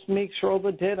and just make sure all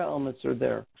the data elements are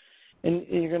there. And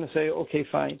you're going to say, okay,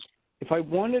 fine. If I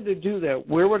wanted to do that,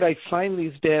 where would I find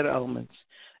these data elements?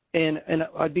 And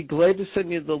I'd be glad to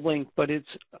send you the link, but it's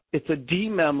a D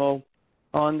memo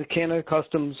on the Canada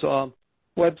Customs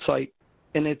website,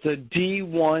 and it's a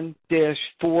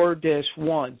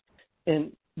D1-4-1.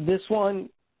 And this one,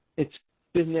 it's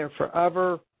been there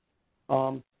forever.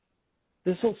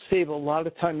 This will save a lot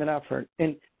of time and effort.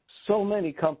 And so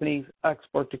many companies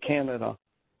export to Canada,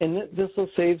 and this will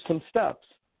save some steps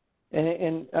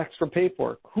and extra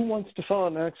paperwork. Who wants to fill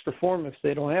out an extra form if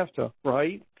they don't have to,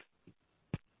 right?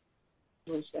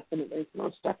 Most definitely,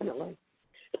 most definitely.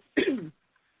 And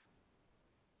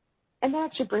that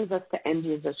actually brings us to end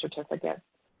user certificates.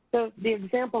 So the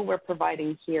example we're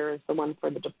providing here is the one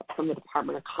from the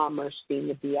Department of Commerce, being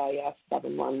the BIS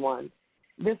 711.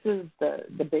 This is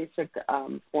the basic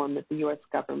form that the U.S.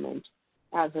 government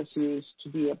has us use to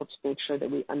be able to make sure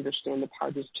that we understand the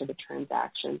parties to the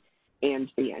transaction and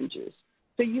the end use.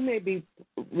 So you may be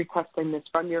requesting this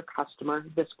from your customer.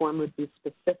 This form would be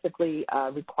specifically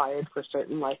required for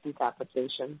certain license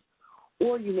applications,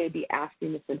 or you may be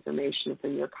asking this information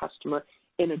from your customer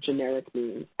in a generic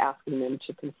means, asking them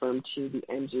to confirm to the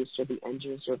end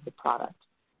user of the product.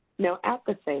 Now, at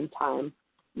the same time,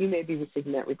 you may be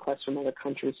receiving that request from other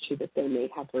countries too, that they may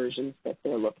have versions that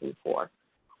they're looking for.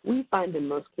 We find in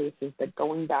most cases that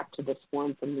going back to this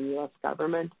form from the U.S.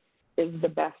 government is the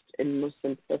best and most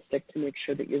simplistic to make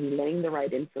sure that you're relaying the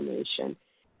right information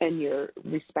and you're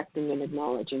respecting and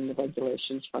acknowledging the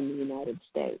regulations from the United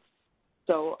States.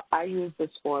 So I use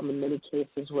this form in many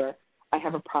cases where I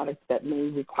have a product that may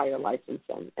require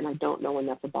licensing and I don't know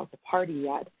enough about the party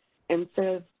yet, and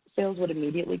sales would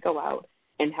immediately go out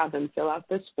and have them fill out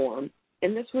this form.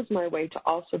 And this was my way to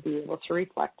also be able to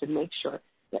reflect and make sure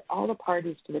that all the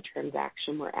parties to the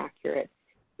transaction were accurate.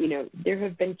 You know, there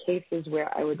have been cases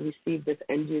where I would receive this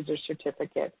end user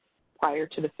certificate prior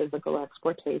to the physical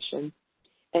exportation,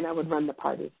 and I would run the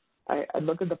parties. I'd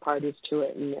look at the parties to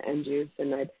it and the end use,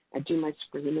 and I'd do my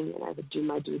screening and I would do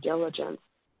my due diligence.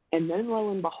 And then,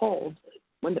 lo and behold,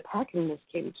 when the packing list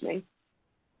came to me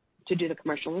to do the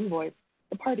commercial invoice,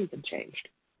 the parties had changed.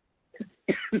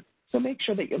 So make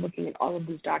sure that you're looking at all of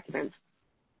these documents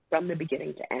from the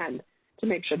beginning to end to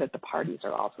make sure that the parties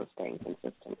are also staying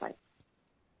consistent, right?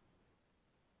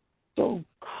 So,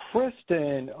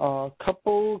 Kristen, a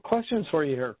couple questions for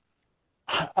you here.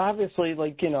 Obviously,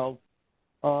 I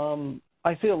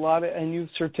see a lot of end-use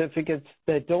certificates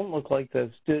that don't look like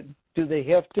this. Do they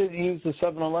have to use the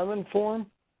 711 form?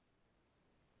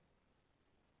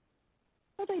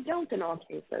 Well, they don't in all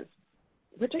cases,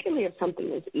 particularly if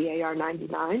something is EAR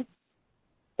 99.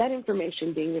 That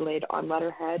information being relayed on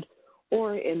letterhead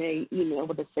or in an email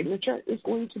with a signature is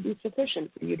going to be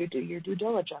sufficient for you to do your due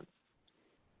diligence.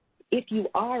 If you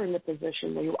are in the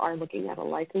position where you are looking at a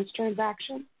license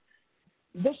transaction,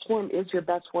 this form is your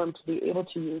best form to be able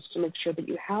to use to make sure that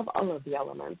you have all of the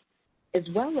elements, as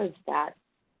well as that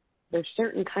there's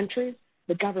certain countries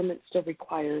the government still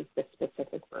requires the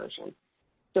specific version.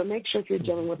 So make sure if you're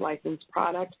dealing with licensed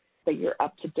product that you're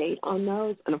up to date on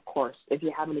those. And, of course, if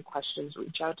you have any questions,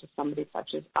 reach out to somebody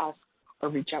such as us or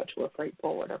reach out to a freight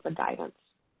forwarder for guidance.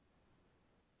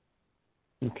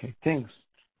 Okay, thanks.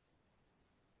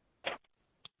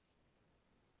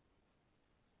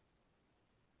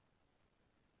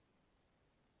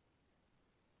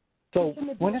 So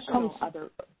when it comes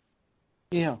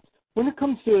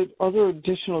to other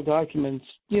additional documents,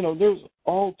 there's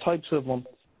all types of them.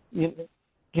 You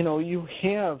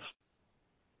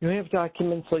have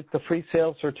documents like the free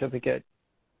sale certificate.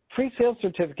 Free sale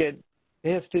certificate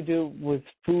has to do with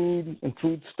food and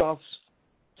foodstuffs.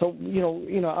 So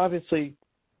obviously,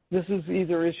 this is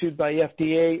either issued by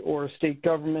FDA or a state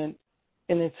government,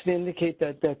 and it's to indicate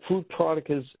that that food product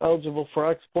is eligible for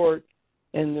export,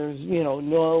 and there's,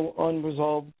 no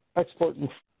unresolved export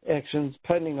actions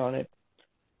pending on it.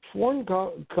 Foreign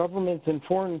governments and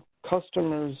foreign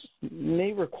customers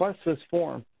may request this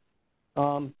form.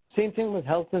 Same thing with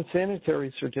health and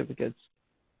sanitary certificates.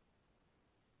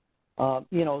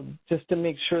 Just to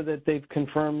make sure that they've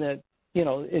confirmed that,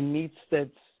 it meets that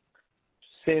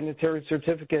sanitary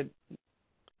certificate.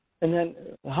 And then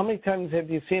how many times have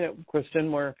you seen it,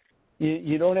 Kristen, where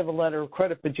you don't have a letter of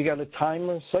credit, but you got a time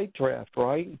or site draft,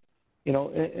 right?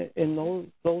 And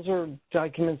those are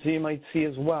documents that you might see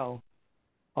as well.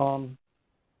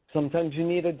 Sometimes you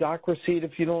need a doc receipt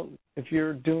if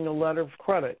you're doing a letter of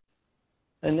credit.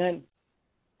 And then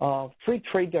free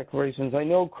trade declarations. I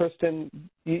know, Kristen,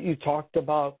 you talked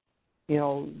about,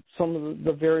 some of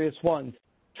the various ones.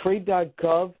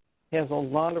 Trade.gov has a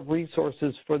lot of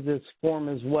resources for this form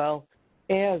as well,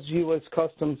 as U.S.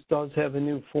 Customs does have a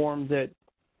new form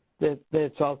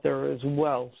that's out there as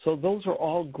well. So those are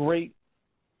all great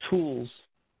tools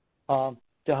to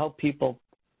help people.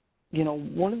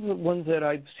 One of the ones that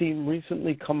I've seen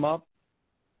recently come up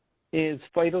is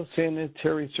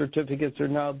phytosanitary certificates are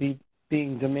now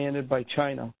being demanded by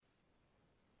China.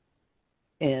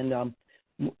 And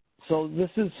so this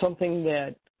is something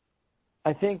that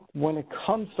I think when it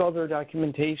comes to other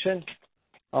documentation,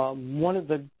 one of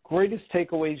the greatest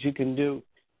takeaways you can do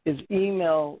is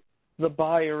email the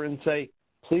buyer and say,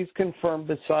 please confirm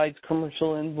besides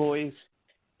commercial invoice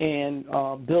and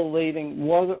bill lading,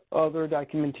 what other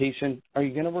documentation are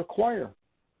you going to require?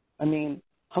 I mean,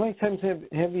 how many times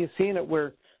have you seen it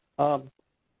where,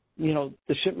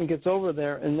 the shipment gets over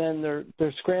there and then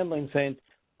they're scrambling saying,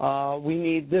 we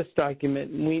need this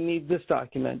document and we need this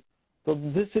document. So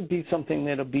this would be something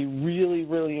that will be really,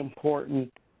 really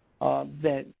important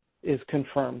that is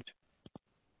confirmed.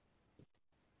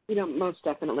 Most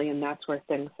definitely, and that's where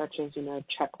things such as,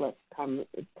 checklists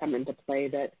come into play,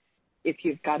 that if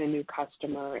you've got a new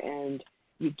customer and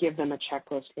you give them a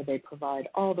checklist where they provide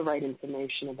all the right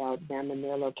information about them and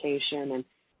their location, and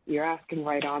you're asking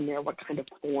right on there what kind of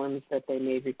forms that they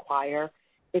may require,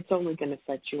 it's only going to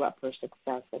set you up for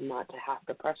success and not to have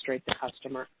to frustrate the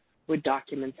customer with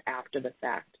documents after the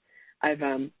fact. I've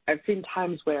seen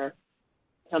times where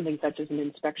something such as an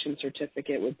inspection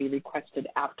certificate would be requested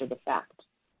after the fact.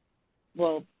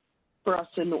 Well, for us,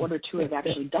 in order to have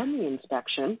actually done the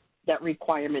inspection, that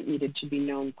requirement needed to be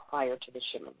known prior to the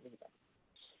shipment leaving.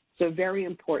 So very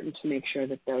important to make sure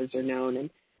that those are known. And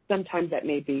sometimes that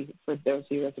may be, for those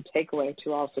of you as a takeaway,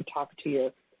 to also talk to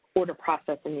your order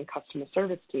processing and customer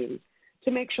service teams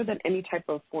to make sure that any type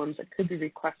of forms that could be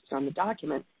requested on the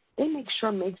document, they make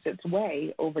sure makes its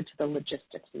way over to the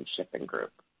logistics and shipping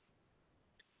group.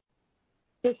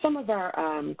 So some of our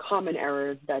common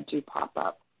errors that do pop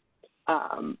up.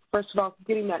 First of all,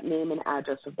 getting that name and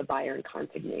address of the buyer and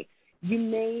consignee. You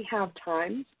may have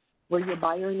times where your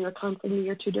buyer and your consignee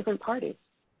are two different parties.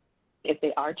 If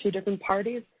they are two different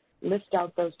parties, list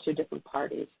out those two different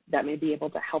parties. That may be able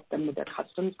to help them with their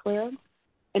customs clearance,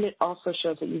 and it also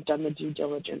shows that you've done the due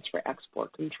diligence for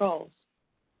export controls.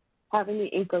 Having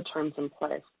the Incoterms in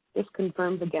place. This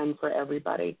confirms again for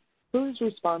everybody who's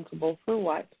responsible for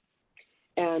what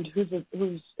and who's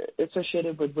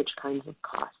associated with which kinds of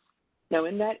costs. Now,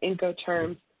 in that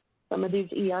Incoterms, some of these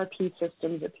ERP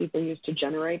systems that people use to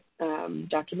generate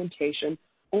documentation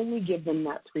only give them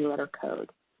that three-letter code.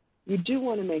 You do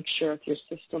want to make sure if your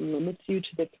system limits you to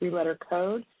the three-letter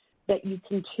code that you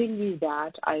continue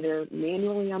that either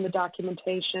manually on the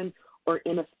documentation or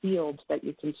in a field that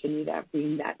you continue that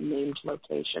being that named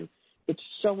location. It's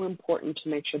so important to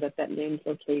make sure that that named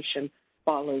location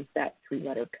follows that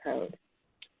three-letter code.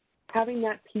 Having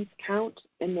that piece count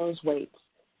and those weights.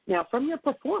 Now, from your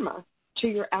pro forma to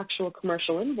your actual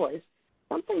commercial invoice,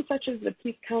 something such as the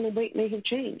piece count and weight may have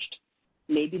changed.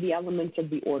 Maybe the elements of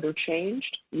the order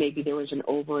changed. Maybe there was an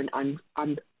overage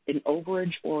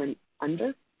or an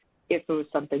under. If it was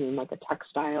something in like a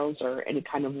textiles or any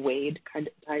kind of weighed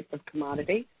type of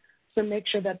commodity. So make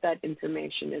sure that that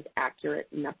information is accurate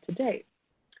and up to date.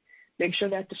 Make sure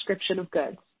that description of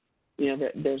goods.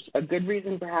 There's a good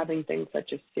reason for having things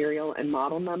such as serial and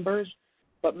model numbers,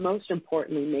 but most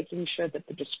importantly, making sure that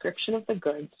the description of the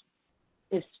goods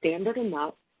is standard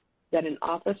enough that an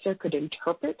officer could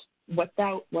interpret what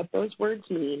those words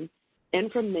mean,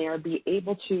 and from there be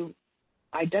able to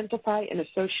identify and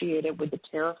associate it with the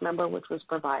tariff number which was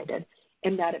provided,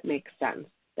 and that it makes sense,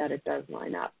 that it does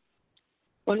line up.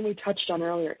 One we touched on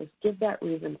earlier is give that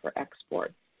reason for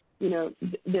export.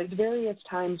 There's various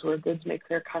times where goods may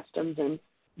clear customs in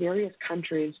various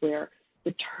countries where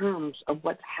the terms of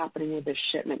what's happening with this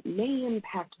shipment may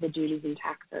impact the duties and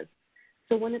taxes.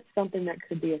 So when it's something that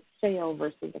could be a sale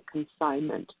versus a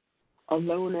consignment, a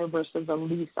loaner versus a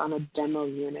lease on a demo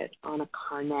unit, on a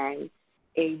carnet,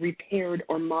 a repaired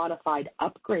or modified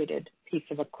upgraded piece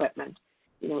of equipment.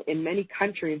 In many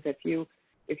countries, if you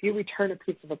return a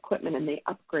piece of equipment and they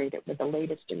upgrade it with the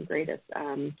latest and greatest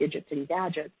gadgets and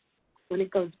gadgets, when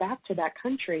it goes back to that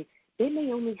country, they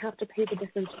may only have to pay the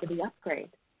difference for the upgrade.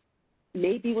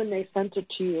 Maybe when they sent it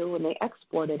to you, when they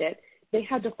exported it, they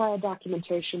had to file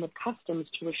documentation with customs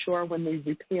to assure when the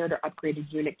repaired or upgraded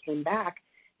unit came back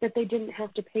that they didn't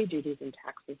have to pay duties and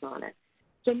taxes on it.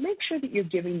 So make sure that you're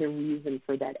giving the reason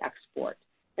for that export,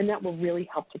 and that will really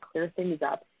help to clear things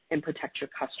up and protect your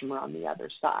customer on the other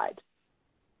side.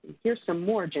 And here's some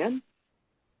more, Jim.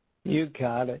 You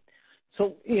got it.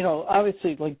 So,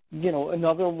 obviously,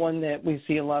 another one that we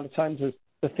see a lot of times is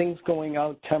the things going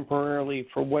out temporarily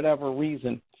for whatever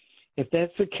reason. If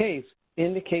that's the case,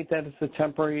 indicate that it's a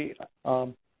temporary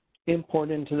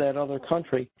import into that other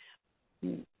country.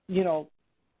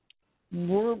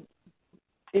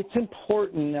 It's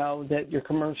important now that your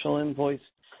commercial invoice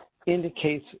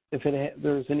indicates if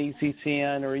there's an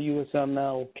ECCN or a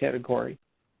USML category.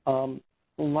 A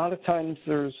lot of times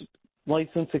there's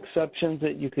license exceptions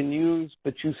that you can use,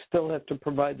 but you still have to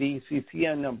provide the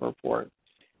ECCN number for it.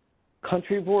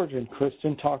 Country of origin,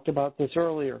 Kristen talked about this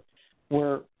earlier,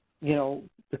 where,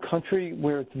 the country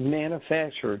where it's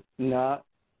manufactured, not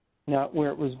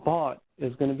where it was bought,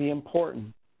 is going to be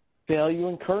important. Value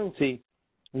and currency,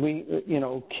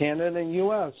 Canada and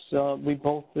U.S., we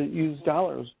both use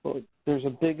dollars, but there's a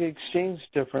big exchange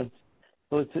difference.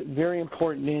 So it's very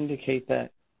important to indicate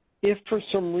that. If for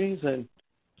some reason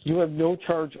you have no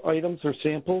charge items or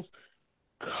samples,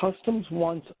 Customs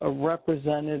wants a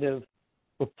representative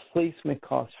replacement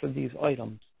cost for these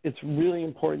items. It's really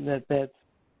important that that's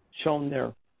shown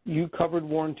there. You covered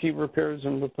warranty, repairs,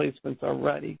 and replacements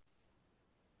already.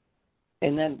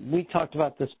 And then we talked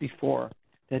about this before,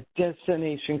 that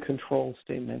destination control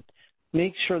statement.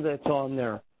 Make sure that's on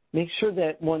there. Make sure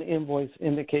that one invoice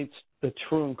indicates the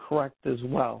true and correct as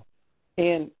well.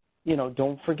 And,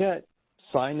 don't forget,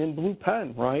 sign in blue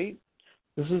pen, right?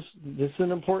 This is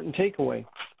an important takeaway.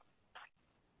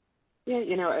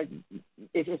 Yeah,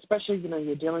 especially,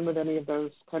 you're dealing with any of those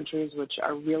countries which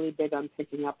are really big on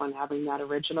picking up on having that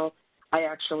original. I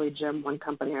actually, Jim, one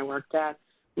company I worked at,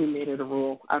 we made it a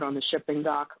rule out on the shipping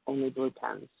dock, only blue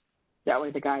pens. That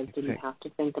way the guys didn't have to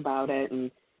think about it, and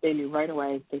they knew right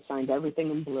away. They signed everything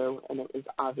in blue, and it was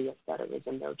obvious that it was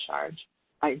a no charge.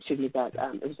 It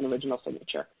was an original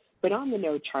signature. But on the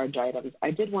no charge items,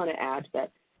 I did want to add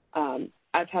that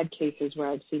I've had cases where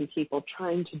I've seen people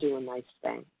trying to do a nice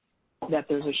thing, that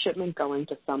there's a shipment going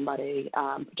to somebody,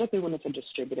 particularly when it's a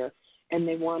distributor, and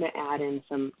they want to add in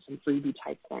some freebie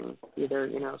type things, either,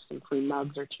 some free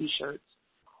mugs or T-shirts,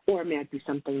 or it might be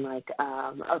something like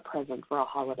a present for a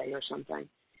holiday or something.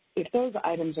 If those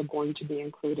items are going to be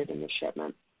included in the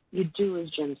shipment, you do, as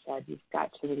Jim said, you've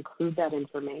got to include that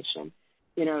information.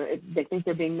 They think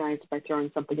they're being nice by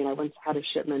throwing something in. I once had a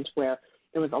shipment where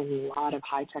there was a lot of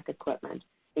high-tech equipment,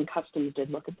 and Customs did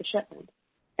look at the shipment.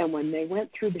 And when they went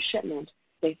through the shipment,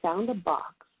 they found a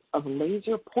box of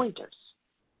laser pointers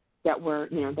that were,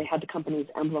 they had the company's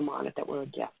emblem on it that were a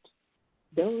gift.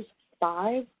 Those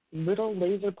 5 little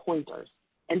laser pointers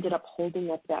ended up holding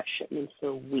up that shipment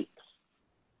for weeks,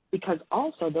 because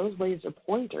also those laser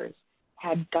pointers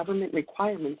had government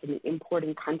requirements in the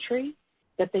importing country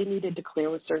that they needed to clear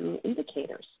with certain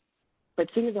indicators. But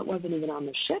seeing as it wasn't even on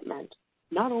the shipment,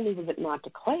 not only was it not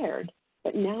declared,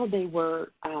 but now they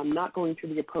were not going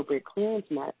through the appropriate clearance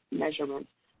measurements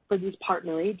for these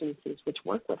partner agencies which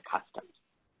work with Customs.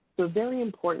 So very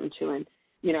important to, and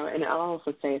I'll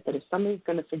also say it, that if somebody's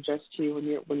going to suggest to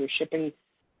you when you're shipping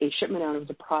a shipment out of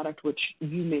the product which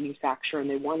you manufacture, and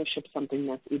they want to ship something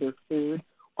that's either food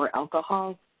or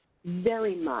alcohol,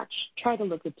 very much try to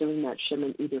look at doing that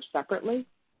shipment either separately,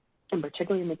 and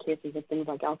particularly in the cases of things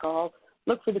like alcohol,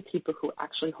 look for the people who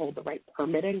actually hold the right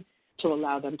permitting to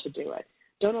allow them to do it.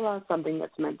 Don't allow something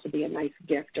that's meant to be a nice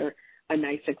gift or a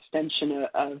nice extension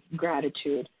of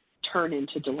gratitude turn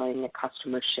into delaying a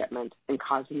customer's shipment and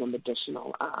causing them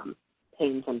additional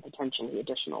pains and potentially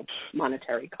additional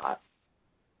monetary costs.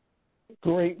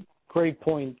 Great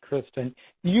point, Kristen.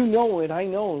 You know it, I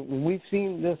know. We've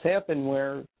seen this happen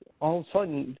where all of a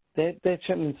sudden that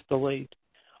shipment's delayed.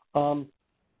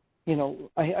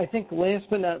 I think last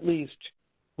but not least,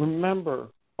 remember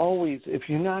always, if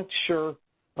you're not sure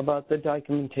about the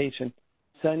documentation,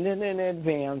 send it in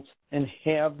advance and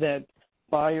have that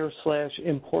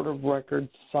buyer/importer of record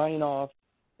sign off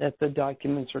that the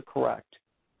documents are correct.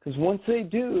 Because once they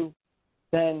do,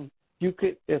 then you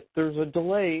could, if there's a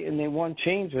delay and they want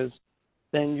changes,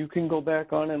 then you can go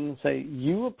back on them and say,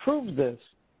 you approved this.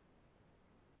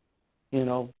 You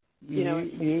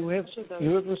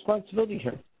have responsibility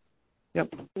here.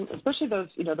 Yep. Especially those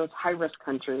high-risk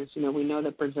countries. We know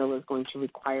that Brazil is going to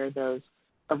require those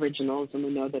originals, and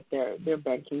we know that their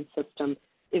banking system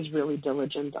is really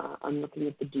diligent on looking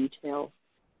at the details.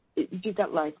 You've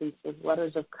got licenses,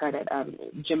 letters of credit.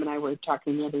 Jim and I were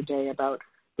talking the other day about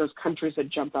those countries that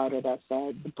jump out at us,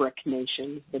 the BRIC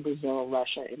nations, the Brazil,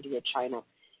 Russia, India, China.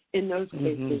 In those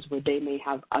cases where they may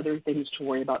have other things to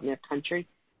worry about in their country,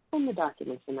 send the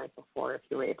documents the night before if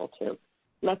you're able to.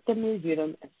 Let them review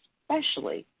them,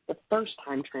 especially the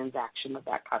first-time transaction with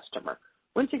that customer.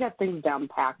 Once you got things down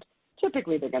packed,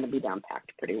 typically they're going to be down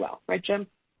packed pretty well. Right, Jim?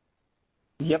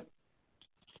 Yep.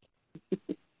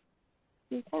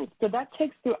 Okay, so that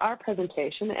takes through our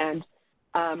presentation, and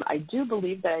I do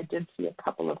believe that I did see a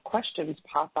couple of questions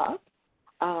pop up.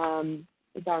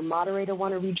 Does our moderator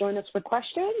want to rejoin us for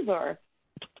questions, or?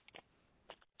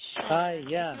 Hi,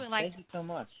 yeah, thank you so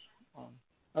much.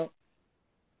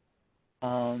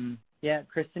 Yeah,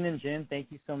 Kristen and Jim, thank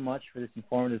you so much for this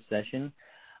informative session,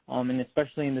 and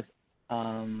especially in this,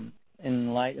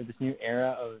 in light of this new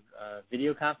era of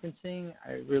video conferencing.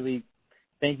 I really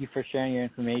thank you for sharing your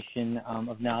information,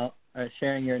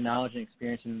 sharing your knowledge and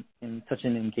experience in such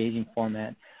an engaging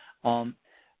format.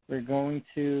 We're going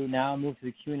to now move to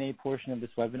the Q&A portion of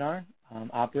this webinar.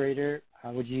 Operator,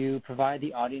 would you provide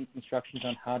the audience instructions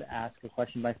on how to ask a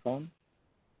question by phone?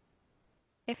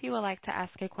 If you would like to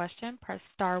ask a question, press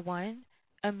star 1,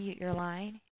 unmute your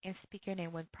line, and speak your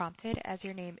name when prompted, as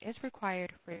your name is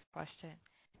required for your question.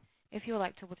 If you would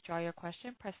like to withdraw your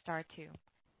question, press star 2.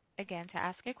 Again, to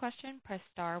ask a question, press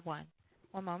star 1.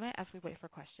 One moment as we wait for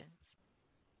questions.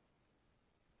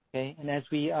 Okay, and as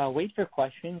we wait for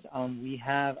questions, we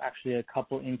have actually a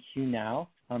couple in queue now,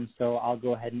 so I'll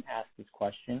go ahead and ask this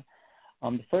question.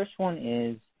 The first one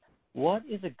is, what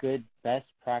is a good best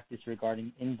practice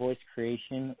regarding invoice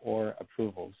creation or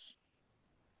approvals?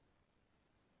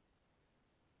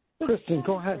 Kristen,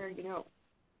 go ahead.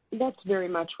 That's very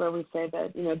much where we say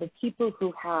that, the people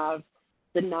who have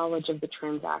the knowledge of the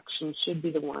transaction should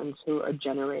be the ones who are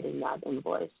generating that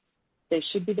invoice. They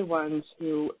should be the ones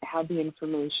who have the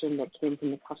information that came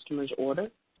from the customer's order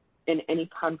and any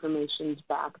confirmations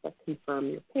back that confirm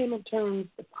your payment terms,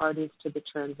 the parties to the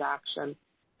transaction,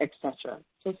 etc.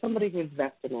 So somebody who's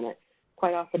vested in it.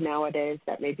 Quite often nowadays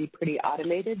that may be pretty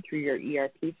automated through your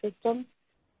ERP system.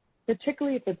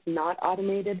 Particularly if it's not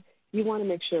automated, you want to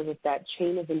make sure that that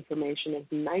chain of information is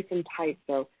nice and tight,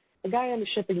 so the guy on the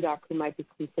shipping dock who might be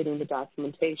completing the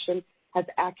documentation has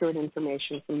accurate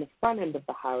information from the front end of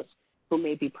the house who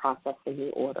may be processing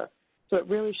the order. So it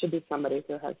really should be somebody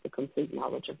who has the complete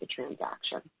knowledge of the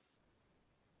transaction.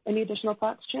 Any additional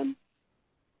thoughts, Jim?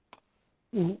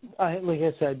 Like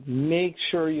I said, make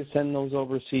sure you send those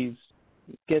overseas.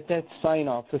 Get that sign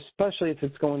off, especially if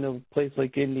it's going to a place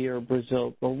like India or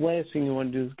Brazil. The last thing you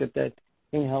want to do is get that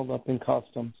thing held up in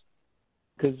customs,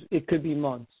 because it could be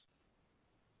months.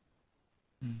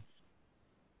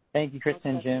 Thank you,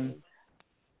 Kristen and Jim.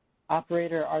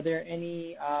 Operator, are there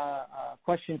any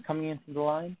questions coming into the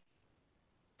line?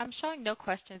 I'm showing no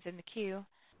questions in the queue.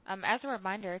 As a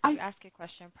reminder, to ask a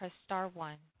question, press star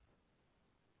 1.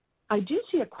 I do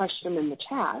see a question in the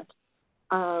chat.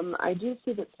 I do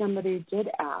see that somebody did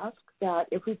ask that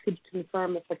if we could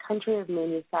confirm if the country of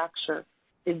manufacture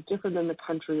is different than the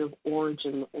country of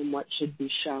origin and what should be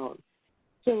shown.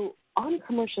 So on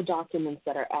commercial documents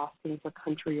that are asking for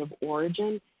country of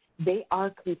origin, they are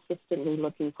consistently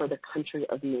looking for the country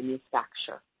of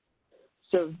manufacture.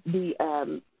 So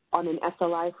on an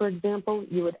SLI, for example,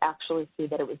 you would actually see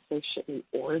that it would say shipment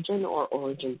origin or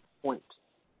origin point.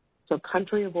 So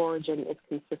country of origin is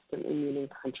consistently meaning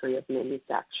country of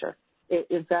manufacture.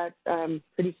 Is that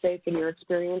pretty safe in your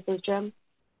experiences, Jim?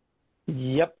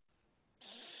 Yep.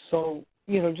 So,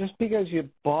 just because you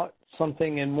bought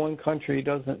something in one country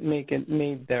doesn't make it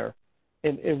made there.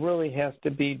 It really has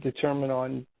to be determined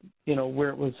on, where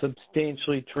it was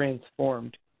substantially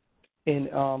transformed. And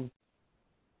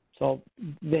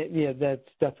that's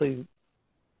definitely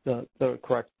the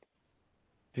correct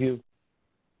view.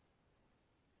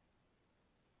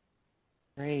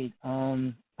 Great.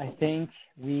 I think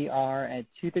we are at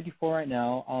 2:34 right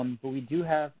now, but we do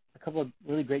have a couple of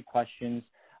really great questions.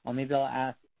 Maybe I'll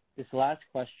ask this last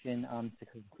question to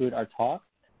conclude our talk.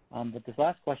 But this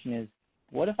last question is,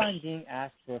 what if I'm being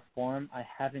asked for a form I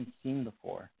haven't seen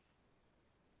before?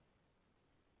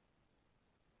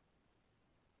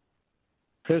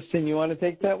 Kristen, you want to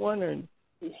take that one? Or?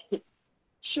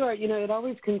 Sure. It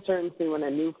always concerns me when a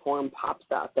new form pops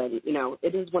up. And,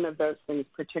 it is one of those things,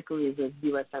 particularly with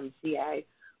USMCA.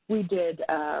 We did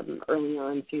early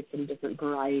on see some different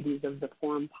varieties of the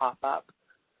form pop up.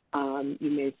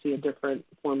 You may see a different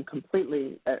form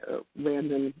completely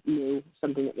random, new,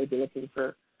 something that may be looking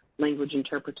for language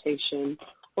interpretation,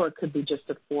 or it could be just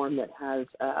a form that has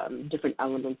different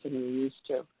elements than you're used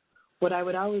to. What I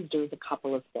would always do is a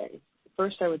couple of things.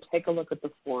 First, I would take a look at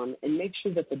the form and make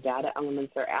sure that the data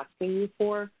elements they're asking you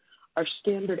for are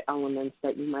standard elements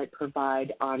that you might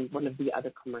provide on one of the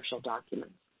other commercial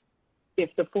documents. If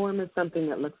the form is something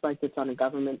that looks like it's on a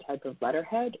government type of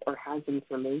letterhead or has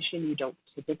information you don't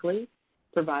typically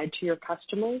provide to your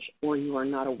customers or you are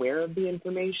not aware of the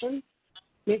information,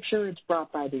 make sure it's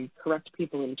brought by the correct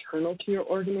people internal to your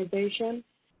organization.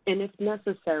 And if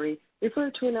necessary, refer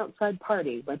to an outside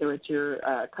party, whether it's your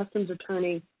customs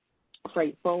attorney,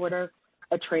 freight forwarder,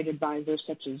 a trade advisor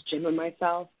such as Jim and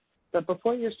myself. But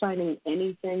before you're signing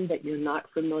anything that you're not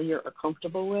familiar or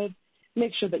comfortable with,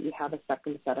 make sure that you have a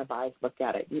second set of eyes look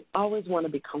at it. You always want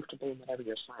to be comfortable in whatever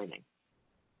you're signing.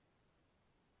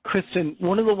 Kristen,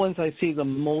 one of the ones I see the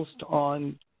most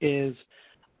on is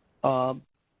a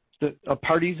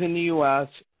party's in the U.S.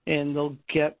 and they'll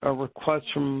get a request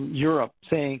from Europe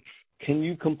saying, can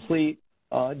you complete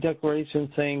a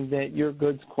declaration saying that your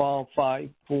goods qualify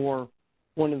for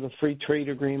one of the free trade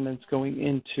agreements going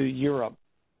into Europe?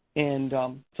 And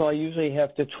so I usually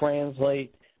have to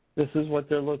translate, this is what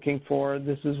they're looking for,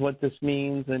 this is what this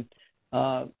means, and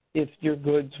if your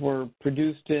goods were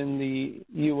produced in the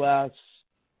U.S.,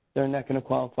 they're not going to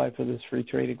qualify for this free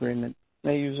trade agreement.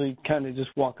 I usually kind of just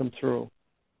walk them through.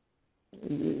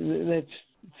 That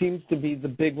seems to be the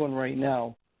big one right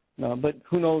now, but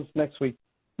who knows next week?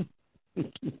 You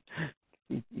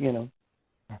know.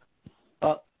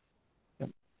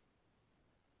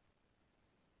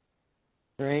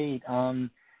 Great.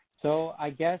 So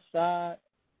I guess,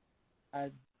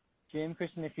 Jim,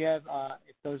 Kristen, if you have,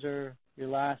 if those are your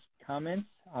last comments,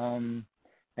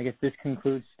 I guess this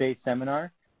concludes today's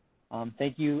seminar.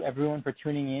 Thank you, everyone, for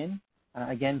tuning in.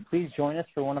 Again, please join us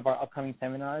for one of our upcoming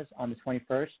seminars on the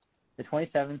 21st, the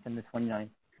 27th, and the 29th.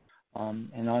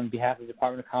 And on behalf of the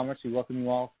Department of Commerce, we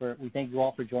thank you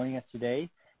all for joining us today.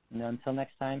 And until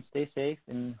next time, stay safe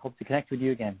and hope to connect with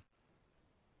you again.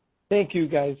 Thank you,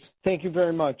 guys. Thank you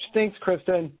very much. Thanks,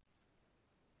 Kristen.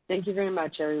 Thank you very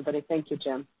much, everybody. Thank you,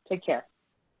 Jim. Take care.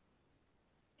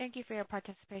 Thank you for your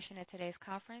participation in today's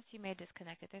conference. You may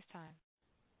disconnect at this time.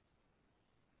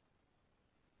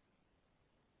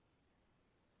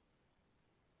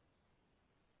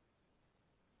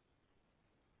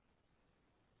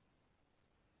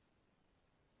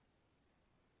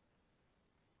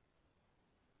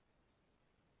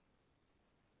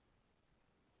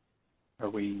 Are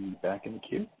we back in the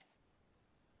queue?